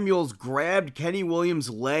Samuels grabbed Kenny Williams'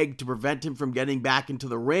 leg to prevent him from getting back into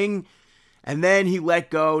the ring. And then he let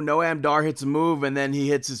go. Noam Dar hits a move, and then he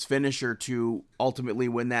hits his finisher to ultimately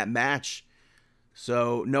win that match.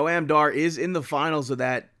 So Noam Dar is in the finals of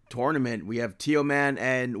that tournament. We have Tioman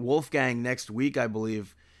and Wolfgang next week, I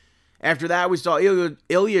believe. After that, we saw Ilya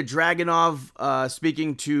Dragunov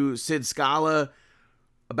speaking to Sid Scala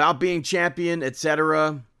about being champion,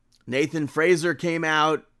 etc. Nathan Fraser came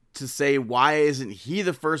out to say why isn't he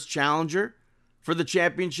the first challenger for the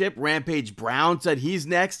championship. Rampage Brown said he's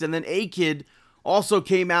next, and then A-Kid also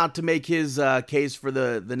came out to make his case for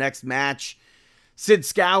the next match. Sid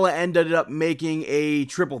Scala ended up making a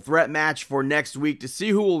triple threat match for next week to see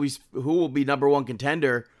who will be #1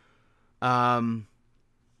 contender.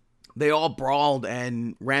 They all brawled,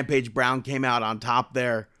 and Rampage Brown came out on top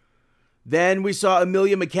there. Then we saw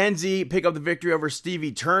Amelia McKenzie pick up the victory over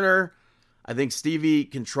Stevie Turner. I think Stevie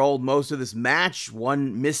controlled most of this match.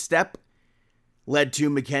 One misstep led to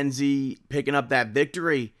McKenzie picking up that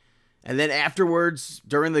victory. And then afterwards,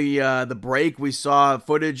 during the break, we saw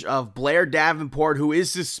footage of Blair Davenport, who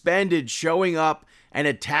is suspended, showing up and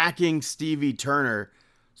attacking Stevie Turner.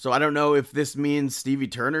 So I don't know if this means Stevie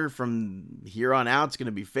Turner from here on out is going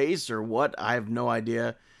to be face or what. I have no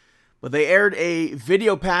idea. But they aired a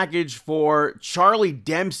video package for Charlie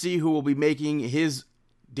Dempsey, who will be making his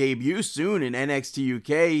debut soon in NXT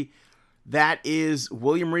UK. That is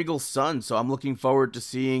William Regal's son. So I'm looking forward to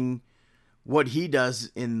seeing what he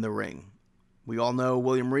does in the ring. We all know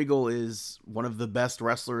William Regal is one of the best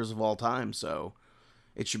wrestlers of all time, so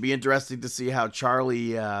it should be interesting to see how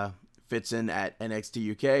Charlie fits in at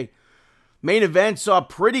NXT UK. Main event saw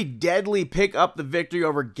Pretty Deadly pick up the victory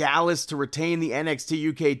over Gallus to retain the NXT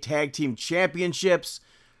UK Tag Team Championships.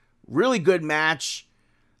 Really good match.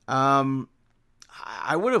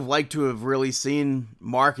 I would have liked to have really seen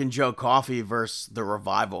Mark and Joe Coffey versus The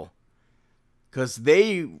Revival, because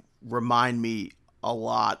they remind me a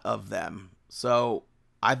lot of them. So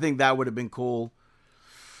I think that would have been cool.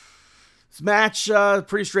 This match,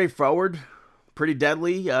 pretty straightforward. Pretty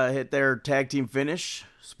Deadly hit their tag team finish.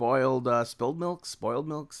 Spilt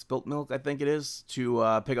milk, I think it is,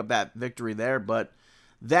 to pick up that victory there. But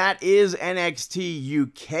that is NXT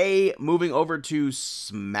UK. Moving over to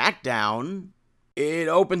SmackDown. It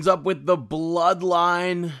opens up with the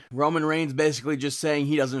Bloodline. Roman Reigns basically just saying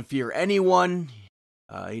he doesn't fear anyone.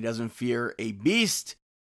 He doesn't fear a beast.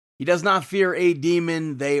 He does not fear a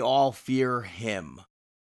demon. They all fear him.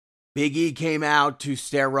 Big E came out to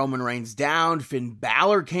stare Roman Reigns down. Finn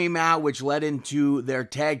Balor came out, which led into their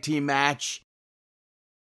tag team match.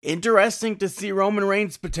 Interesting to see Roman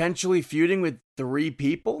Reigns potentially feuding with 3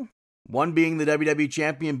 people, one being the WWE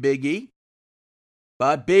Champion Big E.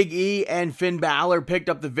 But Big E and Finn Balor picked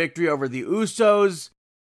up the victory over the Usos.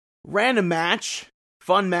 Random match,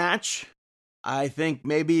 fun match. I think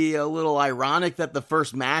maybe a little ironic that the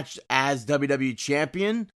first match as WWE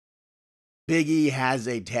Champion, Big E has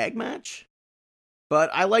a tag match. But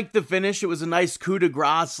I liked the finish. It was a nice coup de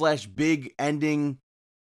grace / big ending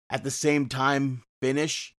at the same time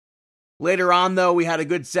finish. Later on, though, we had a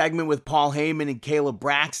good segment with Paul Heyman and Caleb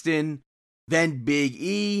Braxton. Then Big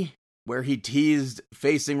E, where he teased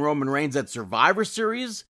facing Roman Reigns at Survivor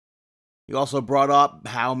Series. He also brought up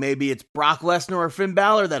how maybe it's Brock Lesnar or Finn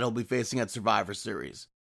Balor that he'll be facing at Survivor Series.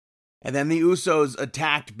 And then the Usos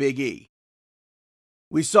attacked Big E.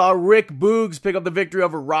 We saw Rick Boogs pick up the victory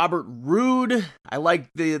over Robert Roode. I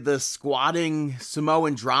liked the squatting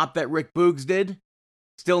Samoan drop that Rick Boogs did.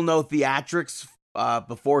 Still no theatrics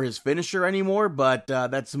before his finisher anymore, but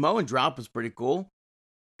that Samoan drop was pretty cool.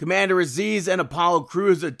 Commander Aziz and Apollo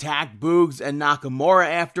Crews attacked Boogs and Nakamura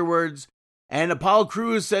afterwards, and Apollo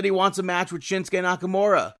Crews said he wants a match with Shinsuke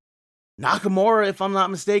Nakamura. Nakamura, if I'm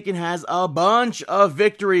not mistaken, has a bunch of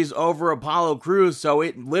victories over Apollo Crews, so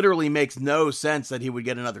it literally makes no sense that he would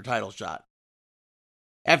get another title shot.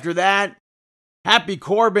 After that, Happy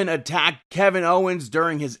Corbin attacked Kevin Owens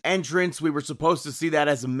during his entrance. We were supposed to see that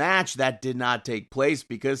as a match. That did not take place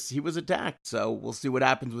because he was attacked, so we'll see what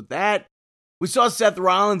happens with that. We saw Seth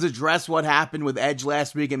Rollins address what happened with Edge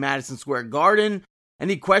last week in Madison Square Garden,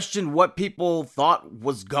 and he questioned what people thought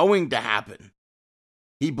was going to happen.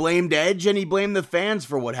 He blamed Edge and he blamed the fans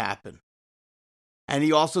for what happened. And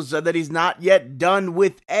he also said that he's not yet done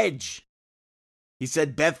with Edge. He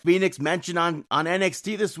said Beth Phoenix mentioned on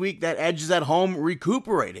NXT this week that Edge is at home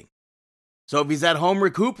recuperating. So if he's at home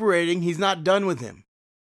recuperating, he's not done with him.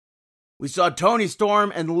 We saw Toni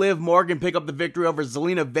Storm and Liv Morgan pick up the victory over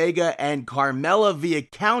Zelina Vega and Carmella via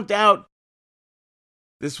countout.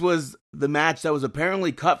 This was the match that was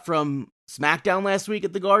apparently cut from SmackDown last week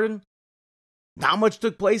at the Garden. Not much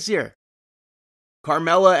took place here.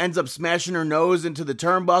 Carmella ends up smashing her nose into the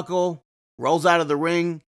turnbuckle, rolls out of the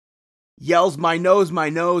ring, yells, my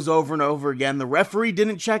nose, over and over again. The referee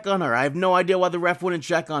didn't check on her. I have no idea why the ref wouldn't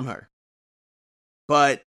check on her.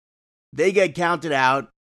 But they get counted out.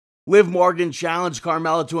 Liv Morgan challenged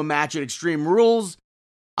Carmella to a match at Extreme Rules.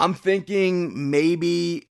 I'm thinking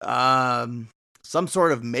maybe some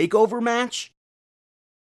sort of makeover match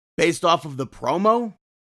based off of the promo.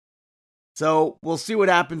 So we'll see what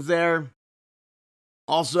happens there.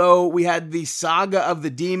 Also, we had the saga of the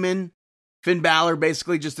demon. Finn Balor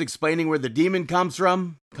basically just explaining where the demon comes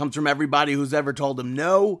from. Comes from everybody who's ever told him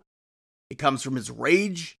no. It comes from his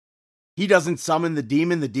rage. He doesn't summon the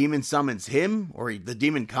demon summons him, or the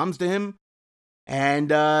demon comes to him. And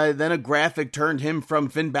then a graphic turned him from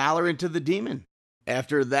Finn Balor into the demon.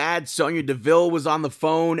 After that, Sonya Deville was on the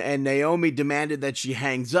phone and Naomi demanded that she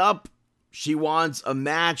hangs up. She wants a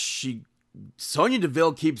match. Sonya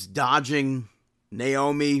Deville keeps dodging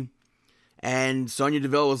Naomi. And Sonya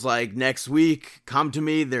Deville was like, next week, come to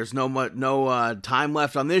me. There's no time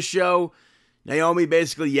left on this show. Naomi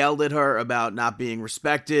basically yelled at her about not being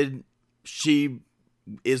respected. She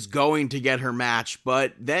is going to get her match,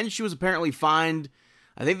 but then she was apparently fined,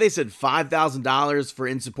 I think they said $5,000 for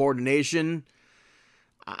insubordination.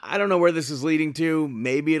 I don't know where this is leading to.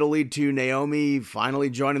 Maybe it'll lead to Naomi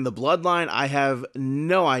finally joining the bloodline. I have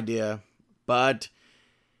no idea. But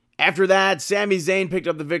after that, Sami Zayn picked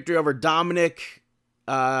up the victory over Dominic.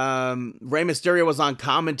 Rey Mysterio was on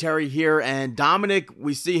commentary here, and Dominic,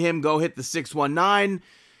 we see him go hit the 619,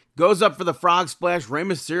 goes up for the frog splash. Rey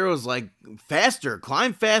Mysterio is like, faster,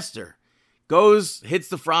 climb faster. Goes, hits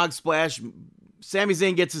the frog splash. Sami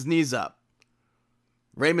Zayn gets his knees up.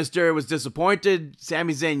 Rey Mysterio was disappointed.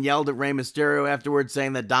 Sami Zayn yelled at Rey Mysterio afterwards,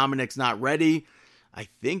 saying that Dominic's not ready. I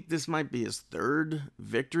think this might be his third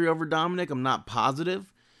victory over Dominic. I'm not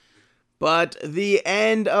positive. But the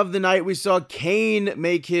end of the night, we saw Kane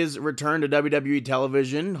make his return to WWE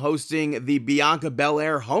television, hosting the Bianca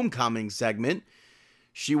Belair Homecoming segment.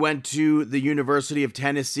 She went to the University of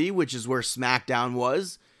Tennessee, which is where SmackDown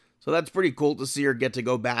was. So that's pretty cool to see her get to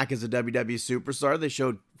go back as a WWE superstar. They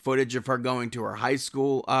showed footage of her going to her high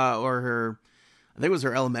school, or her, I think it was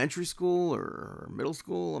her elementary school or middle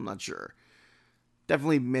school. I'm not sure.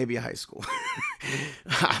 Definitely maybe a high school.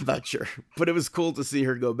 I'm not sure. But it was cool to see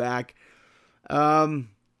her go back. And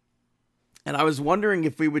I was wondering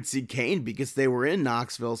if we would see Kane because they were in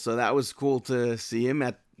Knoxville. So that was cool to see him.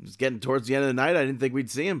 It was getting towards the end of the night. I didn't think we'd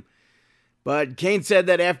see him. But Kane said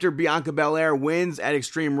that after Bianca Belair wins at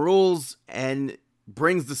Extreme Rules and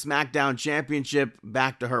brings the SmackDown Championship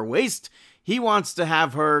back to her waist, he wants to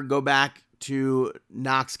have her go back to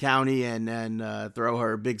Knox County and throw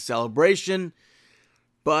her a big celebration.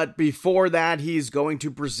 But before that, he's going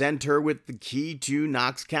to present her with the key to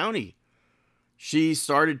Knox County. She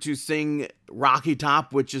started to sing Rocky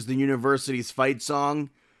Top, which is the university's fight song.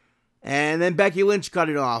 And then Becky Lynch cut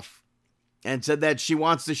it off and said that she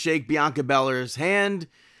wants to shake Bianca Belair's hand.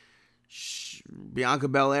 Bianca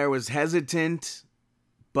Belair was hesitant,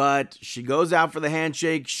 but she goes out for the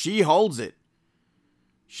handshake. She holds it.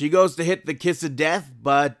 She goes to hit the kiss of death,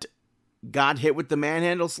 but got hit with the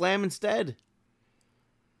manhandle slam instead.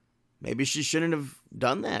 Maybe she shouldn't have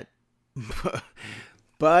done that.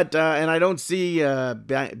 But, and I don't see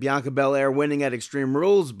Bianca Belair winning at Extreme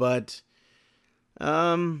Rules, but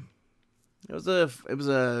it was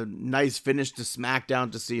a nice finish to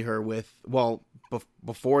SmackDown to see her with, well,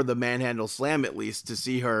 before the manhandle slam at least, to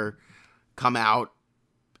see her come out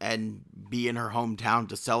and be in her hometown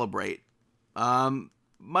to celebrate.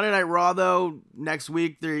 Monday Night Raw, though, next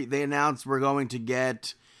week, they announced we're going to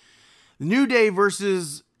get New Day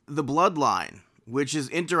versus the Bloodline, which is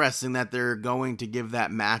interesting that they're going to give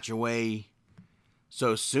that match away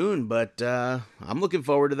so soon, but I'm looking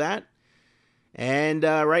forward to that. And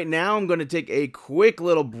right now, I'm going to take a quick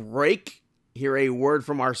little break, hear a word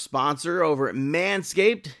from our sponsor over at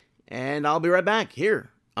Manscaped, and I'll be right back here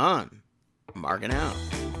on Markin Out.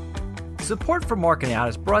 Support for Markin Out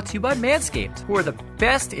is brought to you by Manscaped, who are the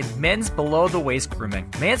best in men's below-the-waist grooming.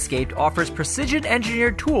 Manscaped offers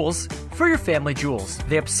precision-engineered tools for your family jewels.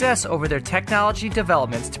 They obsess over their technology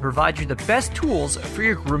developments to provide you the best tools for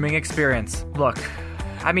your grooming experience. Look,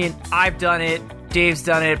 I mean, I've done it, Dave's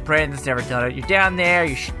done it, Brandon's never done it. You're down there,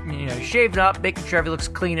 you shave it up, making sure everything looks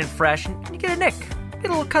clean and fresh, and you get a nick. Get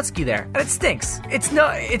a little cutsky there, and it stinks. It's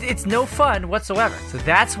no fun whatsoever. So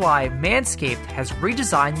that's why Manscaped has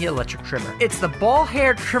redesigned the electric trimmer. It's the ball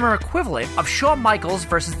hair trimmer equivalent of Shawn Michaels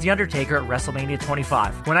versus The Undertaker at WrestleMania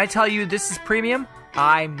 25. When I tell you this is premium,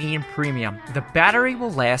 I mean premium. The battery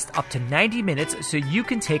will last up to 90 minutes so you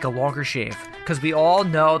can take a longer shave, because we all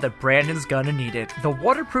know that Brandon's gonna need it. The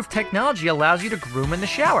waterproof technology allows you to groom in the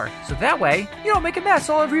shower, so that way you don't make a mess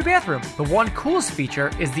all over your bathroom. The one coolest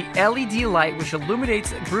feature is the LED light, which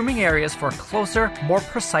illuminates grooming areas for closer, more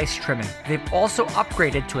precise trimming. They've also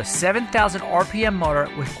upgraded to a 7,000 RPM motor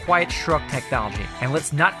with quiet stroke technology. And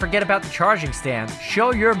let's not forget about the charging stand.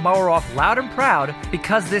 Show your mower off loud and proud,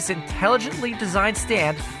 because this intelligently designed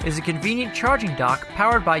stand is a convenient charging dock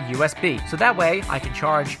powered by USB. So that way I can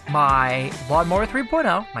charge my Lawnmower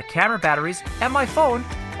 3.0, my camera batteries, and my phone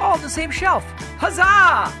all on the same shelf.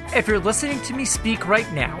 Huzzah! If you're listening to me speak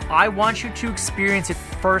right now, I want you to experience it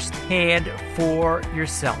firsthand for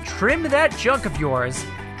yourself. Trim that junk of yours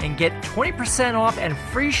and get 20% off and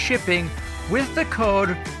free shipping with the code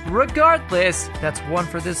REGARDLESS, that's one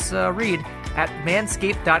for this read, at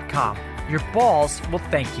manscaped.com. Your balls will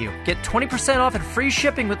thank you. Get 20% off and free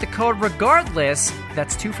shipping with the code REGARDLESS,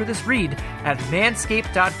 that's two for this read, at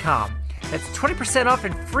manscaped.com. That's 20% off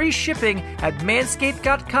and free shipping at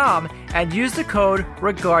manscaped.com, and use the code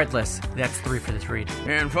REGARDLESS. That's three for this read.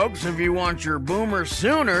 And folks, if you want your boomer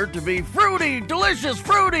sooner to be fruity, delicious,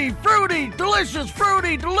 fruity, delicious,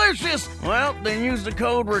 well, then use the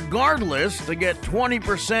code REGARDLESS to get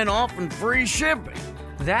 20% off and free shipping.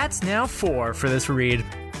 That's now four for this read.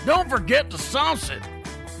 Don't forget to sauce it.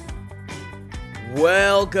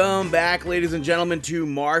 Welcome back, ladies and gentlemen, to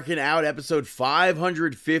Markin Out, episode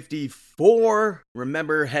 554.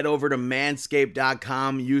 Remember, head over to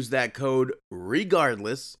manscaped.com, use that code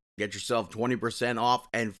REGARDLESS, get yourself 20% off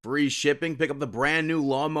and free shipping. Pick up the brand new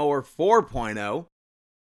Lawnmower 4.0.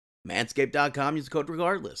 Manscaped.com, use the code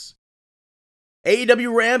REGARDLESS.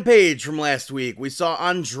 AEW Rampage from last week. We saw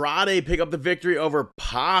Andrade pick up the victory over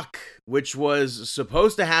Pac, which was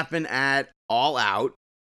supposed to happen at All Out.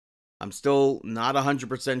 I'm still not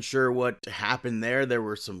 100% sure what happened there. There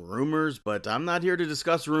were some rumors, but I'm not here to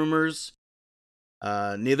discuss rumors.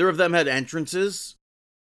 Neither of them had entrances.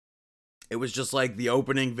 It was just like the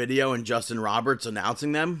opening video and Justin Roberts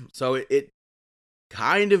announcing them. So it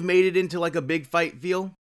kind of made it into like a big fight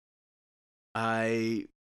feel. I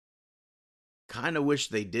kind of wish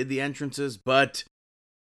they did the entrances, but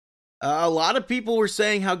a lot of people were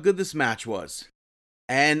saying how good this match was.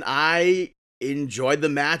 And I enjoyed the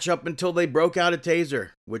match up until they broke out a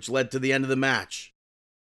taser, which led to the end of the match.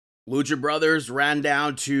 Lucha Brothers ran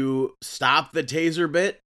down to stop the taser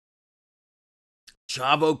bit.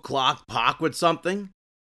 Chavo clocked Pac with something.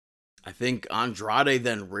 I think Andrade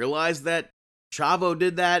then realized that Chavo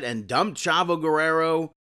did that and dumped Chavo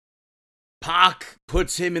Guerrero. Pac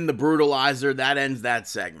puts him in the brutalizer. That ends that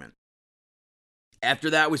segment. After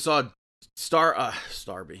that, we saw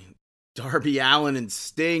Darby Allin and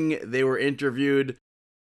Sting. They were interviewed.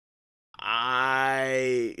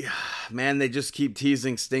 Man, they just keep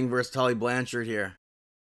teasing Sting versus Tully Blanchard here.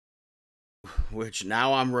 Which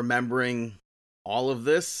now I'm remembering all of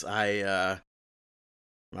this.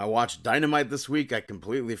 When I watched Dynamite this week, I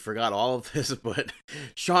completely forgot all of this, but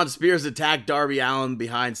Shawn Spears attacked Darby Allin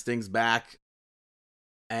behind Sting's back.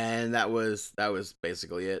 And that was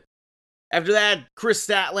basically it. After that, Chris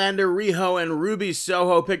Statlander, Riho, and Ruby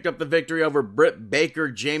Soho picked up the victory over Britt Baker,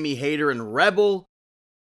 Jamie Hayter, and Rebel.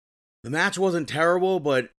 The match wasn't terrible,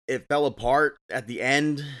 but it fell apart at the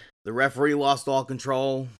end. The referee lost all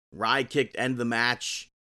control. Ride kicked end the match.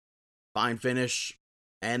 Fine finish.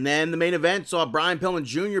 And then the main event saw Brian Pillman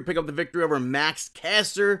Jr. pick up the victory over Max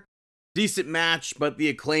Caster. Decent match, but the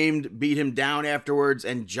Acclaimed beat him down afterwards,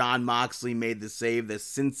 and Jon Moxley made the save, the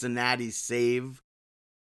Cincinnati save.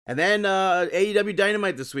 And then AEW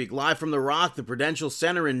Dynamite this week, live from The Rock, the Prudential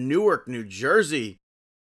Center in Newark, New Jersey.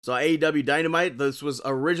 So AEW Dynamite, this was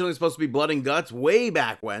originally supposed to be Blood and Guts way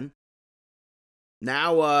back when.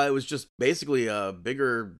 Now it was just basically a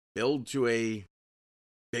bigger build to a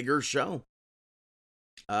bigger show.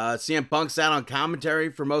 CM Punk sat on commentary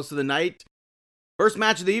for most of the night. First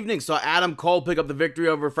match of the evening saw Adam Cole pick up the victory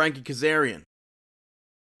over Frankie Kazarian.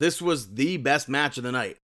 This was the best match of the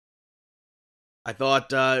night. I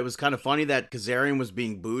thought it was kind of funny that Kazarian was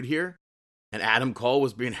being booed here and Adam Cole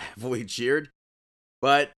was being heavily cheered.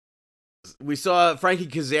 But we saw Frankie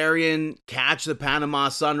Kazarian catch the Panama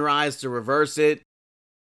Sunrise to reverse it.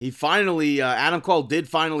 Adam Cole did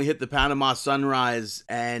finally hit the Panama Sunrise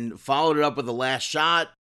and followed it up with the last shot.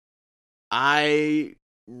 I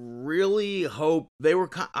really hope they were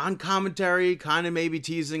on commentary, kind of maybe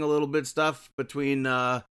teasing a little bit stuff between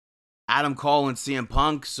Adam Cole and CM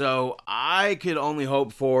Punk. So I could only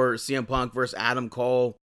hope for CM Punk versus Adam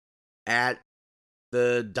Cole at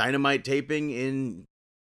the Dynamite taping in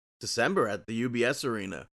December at the UBS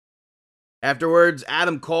Arena. Afterwards,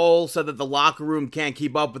 Adam Cole said that the locker room can't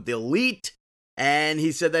keep up with the Elite, and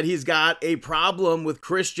he said that he's got a problem with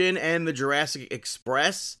Christian and the Jurassic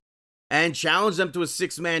Express, and challenged them to a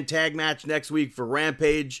 6-man tag match next week for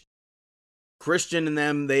Rampage. Christian and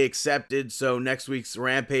them, they accepted, so next week's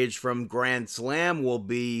Rampage from Grand Slam will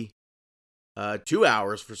be 2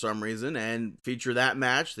 hours for some reason, and feature that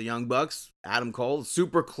match, the Young Bucks, Adam Cole,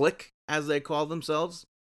 Super Click, as they call themselves,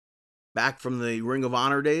 back from the Ring of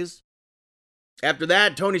Honor days. After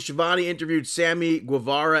that, Tony Schiavone interviewed Sammy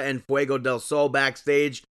Guevara and Fuego del Sol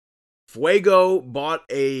backstage. Fuego bought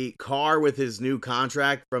a car with his new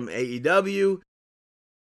contract from AEW,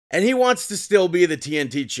 and he wants to still be the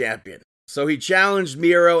TNT champion. So he challenged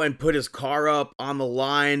Miro and put his car up on the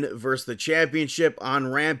line versus the championship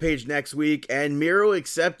on Rampage next week, and Miro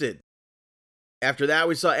accepted. After that,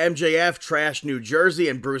 we saw MJF trash New Jersey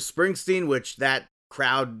and Bruce Springsteen, which that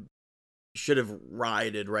crowd should have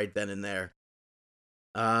rioted right then and there.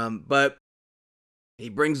 But he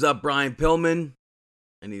brings up Brian Pillman,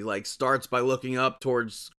 and he starts by looking up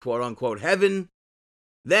towards quote-unquote heaven.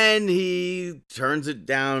 Then he turns it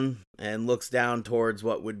down and looks down towards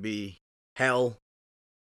what would be hell.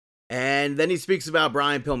 And then he speaks about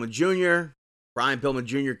Brian Pillman Jr. Brian Pillman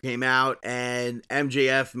Jr. came out, and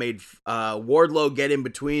MJF made Wardlow get in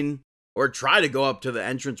between, or try to go up to the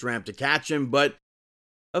entrance ramp to catch him. But,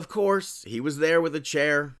 of course, he was there with a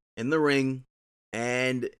chair in the ring.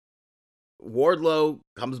 And Wardlow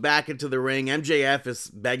comes back into the ring. MJF is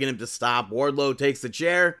begging him to stop. Wardlow takes the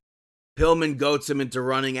chair. Pillman goats him into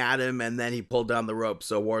running at him, and then he pulled down the rope,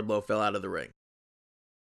 so Wardlow fell out of the ring.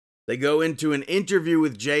 They go into an interview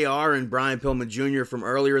with JR and Brian Pillman Jr. from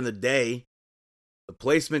earlier in the day. The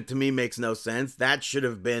placement to me makes no sense. That should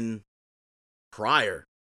have been prior.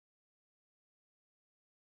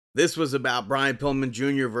 This was about Brian Pillman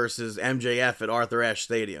Jr. versus MJF at Arthur Ashe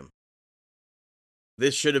Stadium.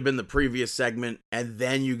 This should have been the previous segment, and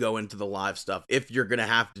then you go into the live stuff, if you're going to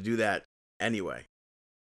have to do that anyway.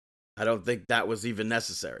 I don't think that was even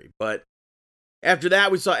necessary. But after that,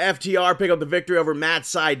 we saw FTR pick up the victory over Matt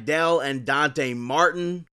Sydal and Dante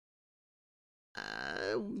Martin.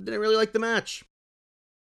 Didn't really like the match.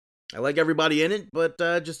 I like everybody in it, but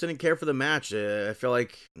just didn't care for the match. I feel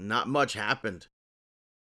like not much happened.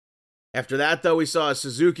 After that, though, we saw a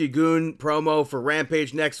Suzuki-Gun promo for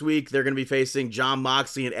Rampage next week. They're going to be facing Jon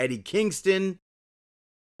Moxley and Eddie Kingston,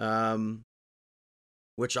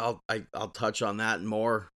 which I'll touch on that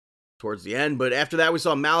more towards the end. But after that, we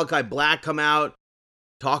saw Malachi Black come out,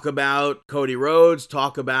 talk about Cody Rhodes,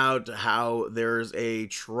 talk about how there's a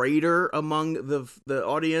traitor among the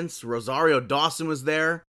audience. Rosario Dawson was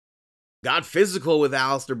there. Got physical with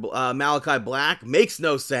Malachi Black. Makes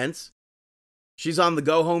no sense. She's on the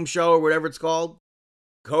Go Home show or whatever it's called.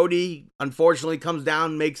 Cody, unfortunately, comes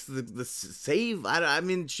down, makes the save. I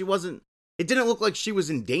mean, she wasn't... It didn't look like she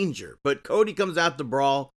was in danger. But Cody comes out to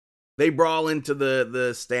brawl. They brawl into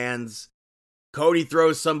the stands. Cody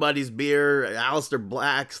throws somebody's beer. Aleister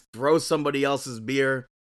Black throws somebody else's beer.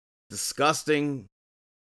 Disgusting.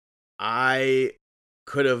 I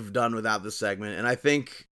could have done without this segment. And I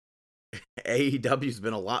think AEW's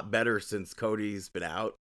been a lot better since Cody's been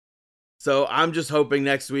out. So I'm just hoping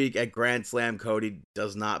next week at Grand Slam, Cody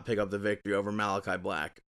does not pick up the victory over Malachi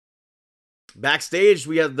Black. Backstage,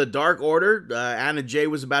 we have the Dark Order. Anna Jay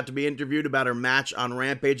was about to be interviewed about her match on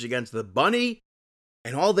Rampage against the Bunny.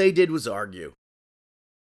 And all they did was argue.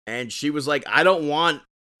 And she was like, I don't want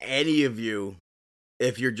any of you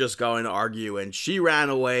if you're just going to argue. And she ran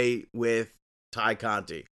away with Ty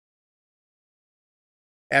Conti.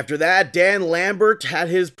 After that, Dan Lambert had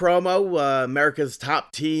his promo, America's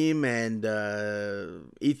Top Team, and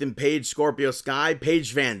Ethan Page, Scorpio Sky.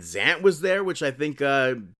 Paige Van Zant was there, which I think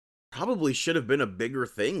probably should have been a bigger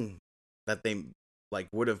thing that they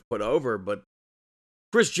would have put over. But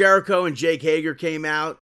Chris Jericho and Jake Hager came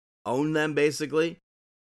out, owned them basically.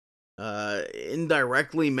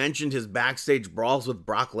 Indirectly mentioned his backstage brawls with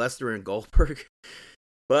Brock Lesnar and Goldberg.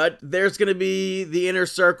 But there's going to be the Inner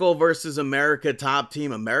Circle versus American Top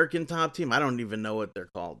Team. I don't even know what they're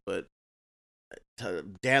called, but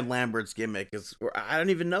Dan Lambert's gimmick is, I don't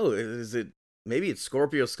even know. Maybe it's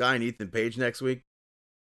Scorpio Sky and Ethan Page next week?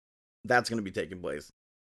 That's going to be taking place.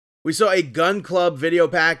 We saw a Gun Club video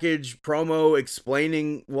package promo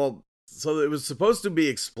explaining, so it was supposed to be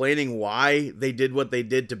explaining why they did what they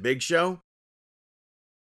did to Big Show.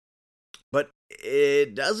 But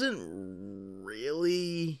it doesn't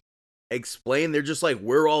really explain. They're just like,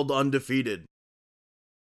 we're all undefeated.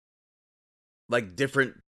 Like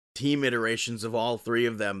different team iterations of all three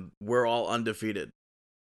of them. We're all undefeated.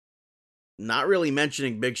 Not really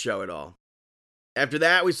mentioning Big Show at all. After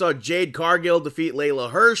that, we saw Jade Cargill defeat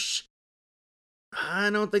Layla Hirsch. I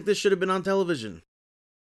don't think this should have been on television.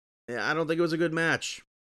 I don't think it was a good match.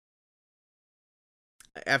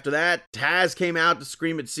 After that, Taz came out to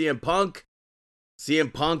scream at CM Punk.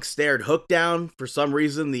 CM Punk stared Hook down. For some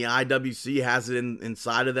reason, the IWC has it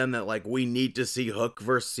inside of them that, we need to see Hook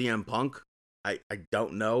versus CM Punk. I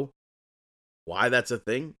don't know why that's a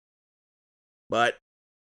thing. But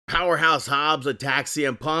Powerhouse Hobbs attacked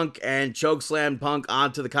CM Punk and chokeslammed Punk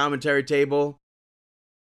onto the commentary table.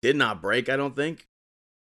 Did not break, I don't think.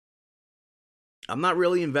 I'm not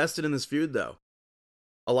really invested in this feud, though.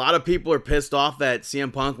 A lot of people are pissed off that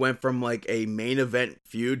CM Punk went from a main event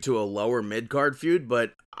feud to a lower mid-card feud,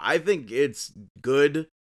 but I think it's good.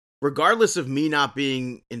 Regardless of me not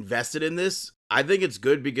being invested in this, I think it's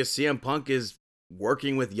good because CM Punk is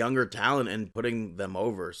working with younger talent and putting them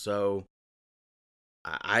over, so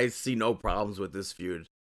I see no problems with this feud.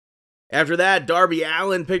 After that, Darby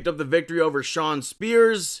Allin picked up the victory over Shawn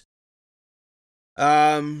Spears.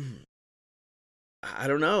 I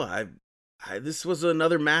don't know. This was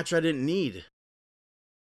another match I didn't need.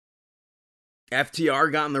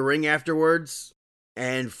 FTR got in the ring afterwards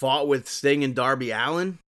and fought with Sting and Darby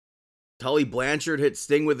Allin. Tully Blanchard hit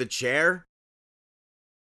Sting with a chair.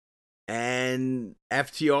 And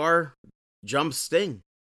FTR jumped Sting.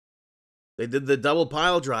 They did the double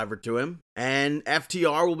pile driver to him. And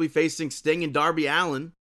FTR will be facing Sting and Darby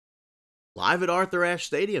Allin live at Arthur Ashe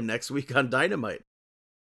Stadium next week on Dynamite.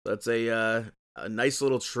 That's a nice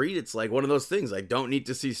little treat. It's like one of those things. I don't need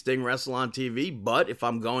to see Sting wrestle on TV, but if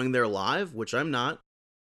I'm going there live, which I'm not,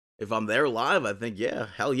 if I'm there live, I think, yeah,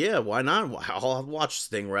 hell yeah, why not? I'll watch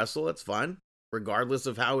Sting wrestle. That's fine, regardless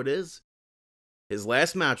of how it is. His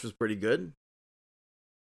last match was pretty good.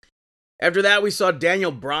 After that, we saw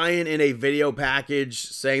Daniel Bryan in a video package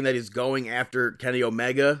saying that he's going after Kenny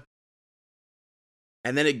Omega.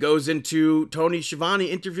 And then it goes into Tony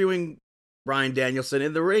Schiavone interviewing Bryan Danielson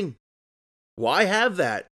in the ring. Why have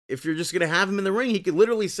that? If you're just going to have him in the ring, he could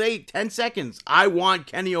literally say 10 seconds, I want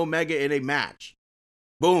Kenny Omega in a match.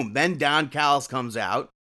 Boom. Then Don Callis comes out.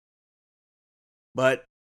 But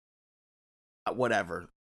whatever.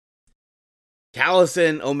 Callis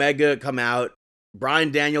and Omega come out.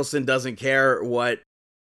 Bryan Danielson doesn't care what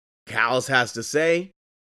Callis has to say.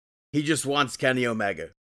 He just wants Kenny Omega.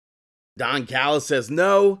 Don Callis says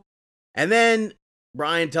no. And then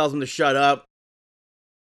Bryan tells him to shut up.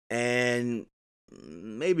 And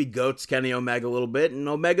maybe goats Kenny Omega a little bit. And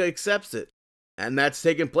Omega accepts it. And that's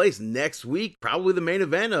taking place next week, probably the main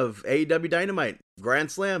event of AEW Dynamite, Grand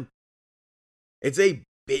Slam. It's a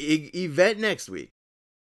big event next week.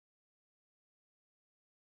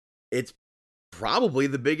 It's probably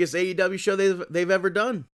the biggest AEW show they've ever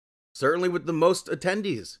done. Certainly with the most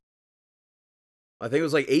attendees. I think it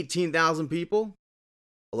was like 18,000 people.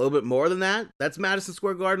 A little bit more than that. That's Madison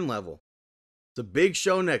Square Garden level. It's a big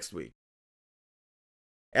show next week.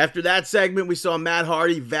 After that segment, we saw Matt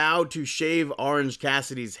Hardy vow to shave Orange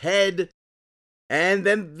Cassidy's head. And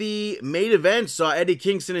then the main event saw Eddie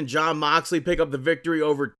Kingston and Jon Moxley pick up the victory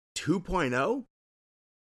over 2.0.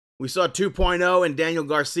 We saw 2.0 and Daniel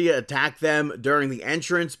Garcia attack them during the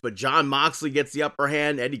entrance, but Jon Moxley gets the upper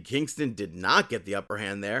hand. Eddie Kingston did not get the upper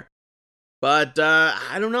hand there. But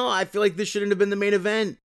I don't know. I feel like this shouldn't have been the main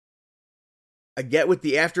event. I get with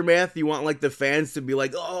the aftermath, you want like the fans to be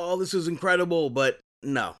like, oh, this is incredible. But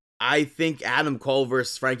no, I think Adam Cole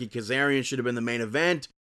versus Frankie Kazarian should have been the main event.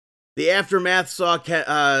 The aftermath saw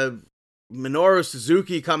Minoru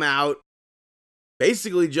Suzuki come out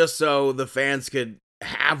basically just so the fans could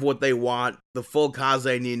have what they want, the full Kaze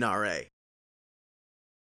ni Nare.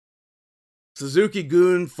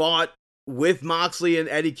 Suzuki-gun fought with Moxley and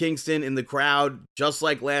Eddie Kingston in the crowd, just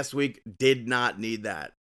like last week, did not need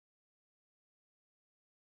that.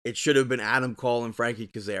 It should have been Adam Cole and Frankie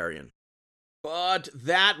Kazarian. But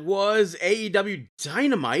that was AEW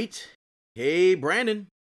Dynamite. Hey, Brandon,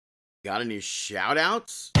 got any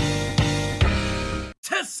shout-outs?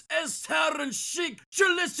 This is Terran Chic.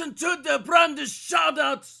 You listen to the Brandon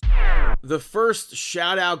shoutouts. The first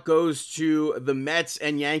shout-out goes to the Mets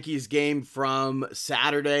and Yankees game from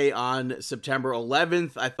Saturday on September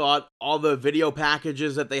 11th. I thought all the video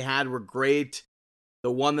packages that they had were great.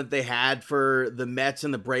 The one that they had for the Mets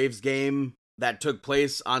and the Braves game that took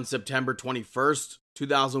place on September 21st,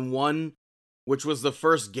 2001, which was the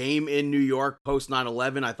first game in New York post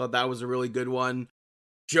 9/11. I thought that was a really good one.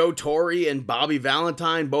 Joe Torre and Bobby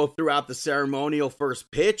Valentine both threw out the ceremonial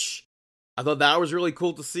first pitch. I thought that was really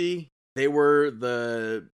cool to see. They were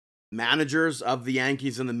the managers of the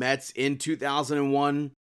Yankees and the Mets in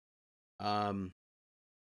 2001.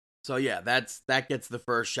 So yeah, that gets the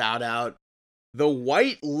first shout out. The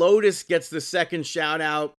White Lotus gets the second shout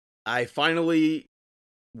out. I finally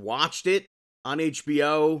watched it on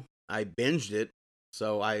HBO. I binged it.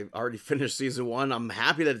 So I already finished season 1. I'm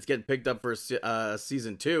happy that it's getting picked up for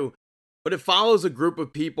season 2. But it follows a group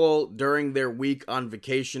of people during their week on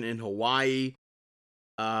vacation in Hawaii.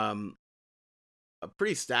 A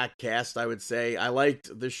pretty stacked cast, I would say. I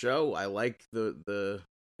liked the show. I liked the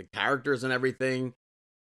characters and everything.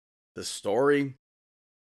 The story.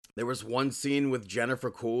 There was one scene with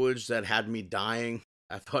Jennifer Coolidge that had me dying.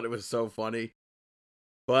 I thought it was so funny.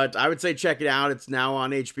 But I would say check it out. It's now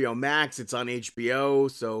on HBO Max. It's on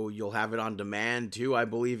HBO, so you'll have it on demand too, I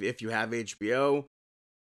believe, if you have HBO.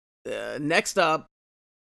 Next up,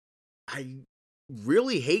 I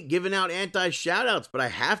really hate giving out anti-shoutouts, but I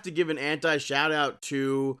have to give an anti-shoutout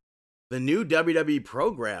to the new WWE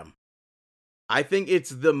program. I think it's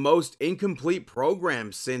the most incomplete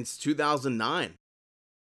program since 2009.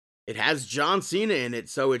 It has John Cena in it,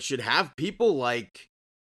 so it should have people like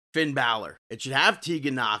Finn Balor. It should have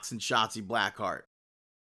Tegan Nox and Shotzi Blackheart.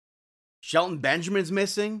 Shelton Benjamin's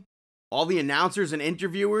missing. All the announcers and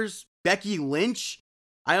interviewers. Becky Lynch.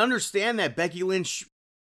 I understand that Becky Lynch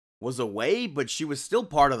was away, but she was still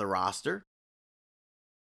part of the roster.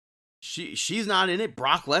 She's not in it.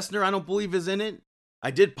 Brock Lesnar, I don't believe, is in it.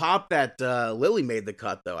 I did pop that Lily made the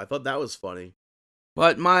cut, though. I thought that was funny.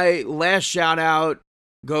 But my last shout out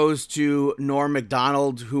goes to Norm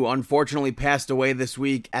Macdonald, who unfortunately passed away this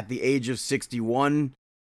week at the age of 61.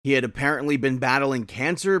 He had apparently been battling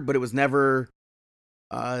cancer, but it was never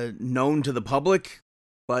known to the public.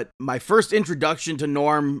 But my first introduction to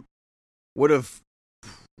Norm would have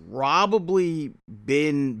probably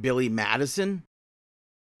been Billy Madison.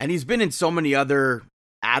 And he's been in so many other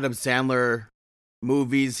Adam Sandler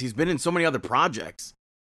movies. He's been in so many other projects.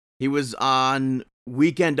 He was on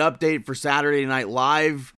Weekend Update for Saturday Night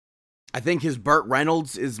Live. I think his Burt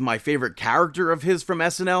Reynolds is my favorite character of his from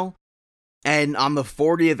SNL. And on the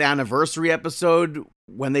 40th anniversary episode,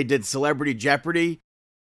 when they did Celebrity Jeopardy,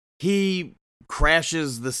 he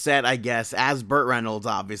crashes the set, I guess, as Burt Reynolds,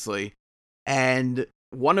 obviously. And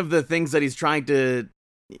one of the things that he's trying to...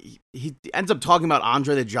 He ends up talking about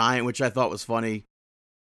Andre the Giant, which I thought was funny.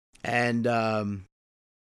 And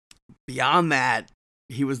beyond that,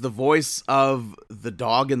 he was the voice of the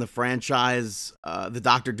dog in the franchise, the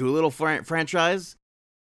Dr. Dolittle franchise.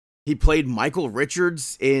 He played Michael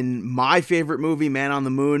Richards in my favorite movie, Man on the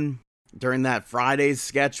Moon, during that Fridays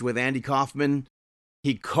sketch with Andy Kaufman.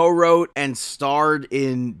 He co-wrote and starred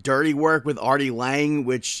in Dirty Work with Artie Lang,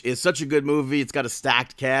 which is such a good movie. It's got a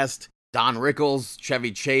stacked cast. Don Rickles,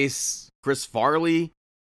 Chevy Chase, Chris Farley,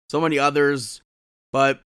 so many others.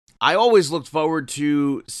 But I always looked forward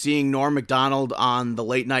to seeing Norm Macdonald on the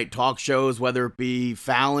late night talk shows, whether it be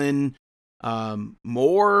Fallon,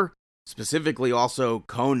 more specifically also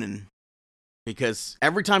Conan. Because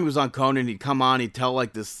every time he was on Conan, he'd come on, he'd tell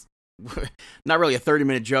like this, not really a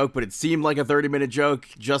 30-minute joke, but it seemed like a 30-minute joke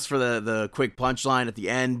just for the quick punchline at the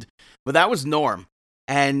end. But that was Norm.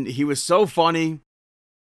 And he was so funny.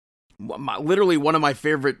 Literally one of my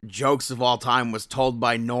favorite jokes of all time was told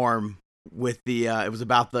by Norm with it was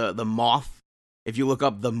about the moth. If you look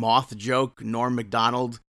up the moth joke, Norm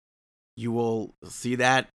Macdonald, you will see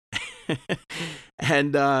that.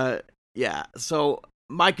 And yeah, so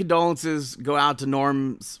my condolences go out to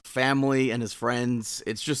Norm's family and his friends.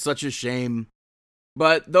 It's just such a shame.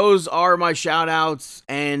 But those are my shout-outs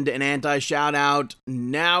and an anti-shout-out.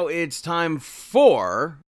 Now it's time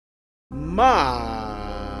for my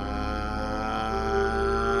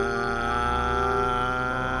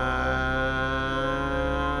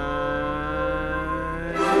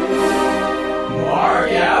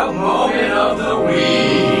Mark Out Moment of the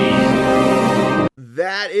Week.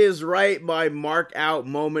 That is right, my Mark Out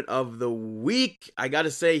Moment of the Week. I gotta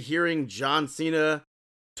say, hearing John Cena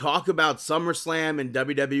talk about SummerSlam and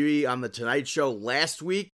WWE on The Tonight Show last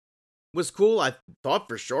week was cool. I thought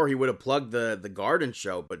for sure he would have plugged the Garden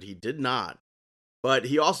Show, but he did not. But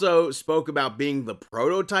he also spoke about being the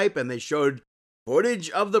prototype, and they showed footage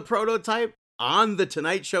of the prototype on The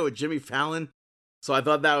Tonight Show with Jimmy Fallon. So I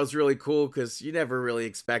thought that was really cool, because you never really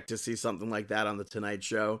expect to see something like that on The Tonight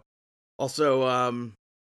Show. Also,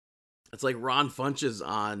 it's like Ron Funches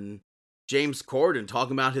on James Corden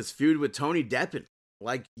talking about his feud with Tony Deppen.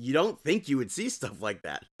 Like, you don't think you would see stuff like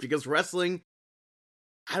that, because wrestling,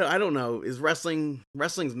 I don't know,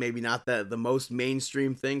 wrestling's maybe not the most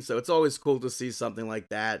mainstream thing, so it's always cool to see something like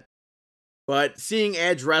that. But seeing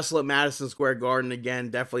Edge wrestle at Madison Square Garden again,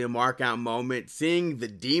 definitely a mark out moment. Seeing the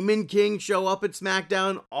Demon King show up at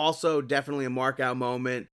SmackDown, also definitely a mark out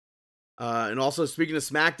moment. And also, speaking of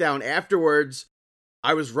SmackDown, afterwards,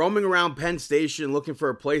 I was roaming around Penn Station looking for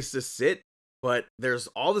a place to sit, but there's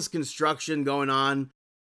all this construction going on.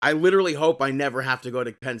 I literally hope I never have to go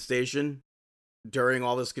to Penn Station during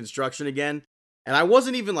all this construction again. And I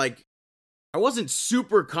wasn't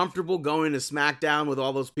super comfortable going to SmackDown with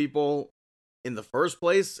all those people in the first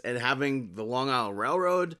place, and having the Long Island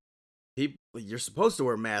Railroad. You're supposed to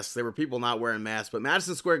wear masks. There were people not wearing masks, but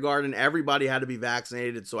Madison Square Garden, everybody had to be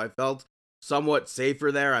vaccinated, so I felt somewhat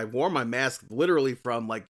safer there. I wore my mask literally from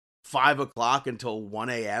like 5 o'clock until 1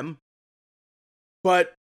 a.m.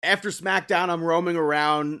 But after SmackDown, I'm roaming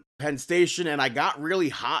around Penn Station, and I got really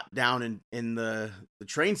hot down in the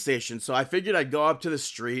train station, so I figured I'd go up to the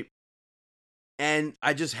street, and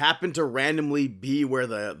I just happened to randomly be where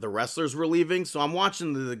the wrestlers were leaving, so I'm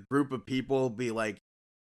watching the group of people be like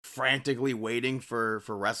frantically waiting for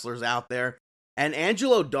wrestlers out there, and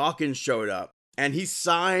Angelo Dawkins showed up, and he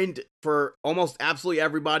signed for almost absolutely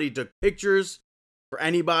everybody, took pictures for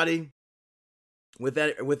anybody,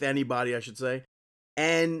 with anybody, I should say,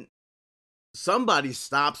 and somebody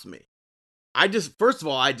stops me. First of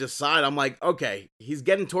all, I decide, I'm like, okay, he's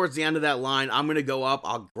getting towards the end of that line, I'm gonna go up,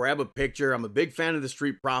 I'll grab a picture, I'm a big fan of the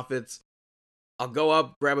Street Profits, I'll go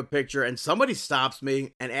up, grab a picture, and somebody stops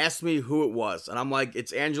me and asks me who it was. And I'm like,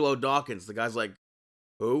 it's Angelo Dawkins. The guy's like,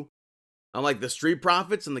 who? I'm like, the Street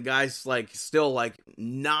Profits? And the guy's like, still like,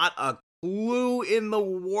 not a clue in the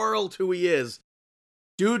world who he is.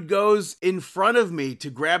 Dude goes in front of me to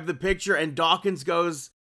grab the picture, and Dawkins goes,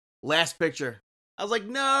 last picture. I was like,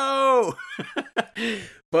 no!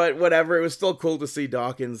 But whatever, it was still cool to see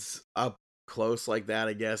Dawkins up close like that,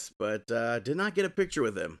 I guess. But did not get a picture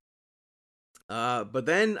with him. But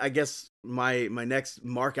then I guess my next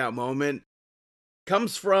mark out moment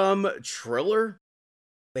comes from Triller.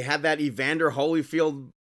 They had that Evander Holyfield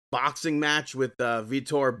boxing match with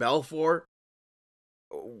Vitor Belfort.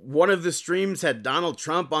 One of the streams had Donald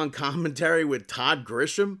Trump on commentary with Todd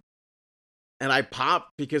Grisham. And I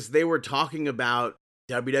popped because they were talking about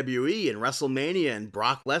WWE and WrestleMania and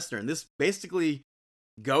Brock Lesnar. And this basically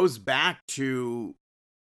goes back to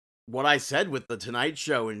what I said with the Tonight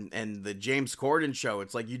Show and the James Corden show.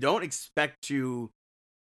 It's like, you don't expect to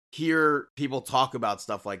hear people talk about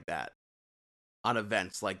stuff like that on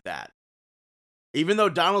events like that. Even though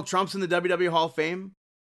Donald Trump's in the WWE Hall of Fame,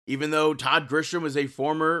 even though Todd Grisham is a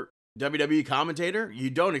former WWE commentator,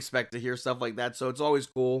 you don't expect to hear stuff like that. So it's always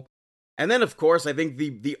cool. And then, of course, I think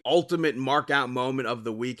the ultimate mark out moment of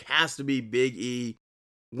the week has to be Big E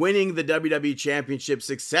winning the WWE Championship,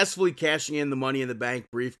 successfully cashing in the Money in the Bank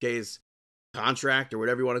briefcase contract, or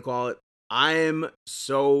whatever you want to call it. I am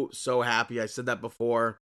so happy. I said that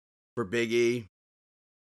before for Big E.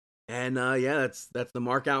 And yeah, that's the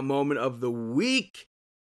mark out moment of the week.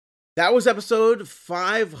 That was episode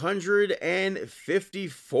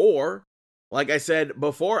 554. Like I said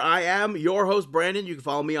before, I am your host, Brandon. You can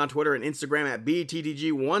follow me on Twitter and Instagram at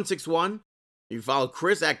BTDG161. You can follow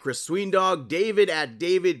Chris at Chris Sweendog, David at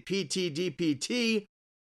DavidPTDPT,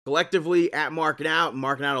 collectively at Markin Out,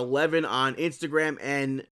 Markin Out 11 on Instagram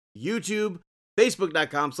and YouTube,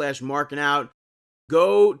 Facebook.com/Markin Out.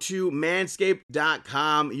 Go to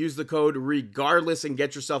manscaped.com, use the code regardless and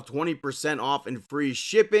get yourself 20% off and free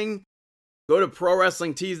shipping. Go to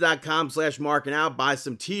prowrestlingtees.com/Markin Out, buy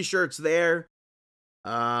some t-shirts there.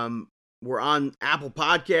 We're on Apple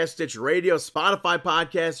Podcasts, Stitcher Radio, Spotify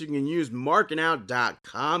Podcasts. You can use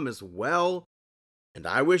markinout.com as well. And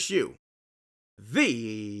I wish you the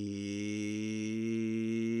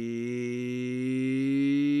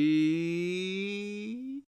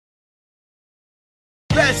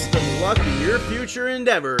best of luck in your future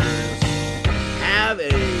endeavors. Have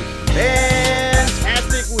a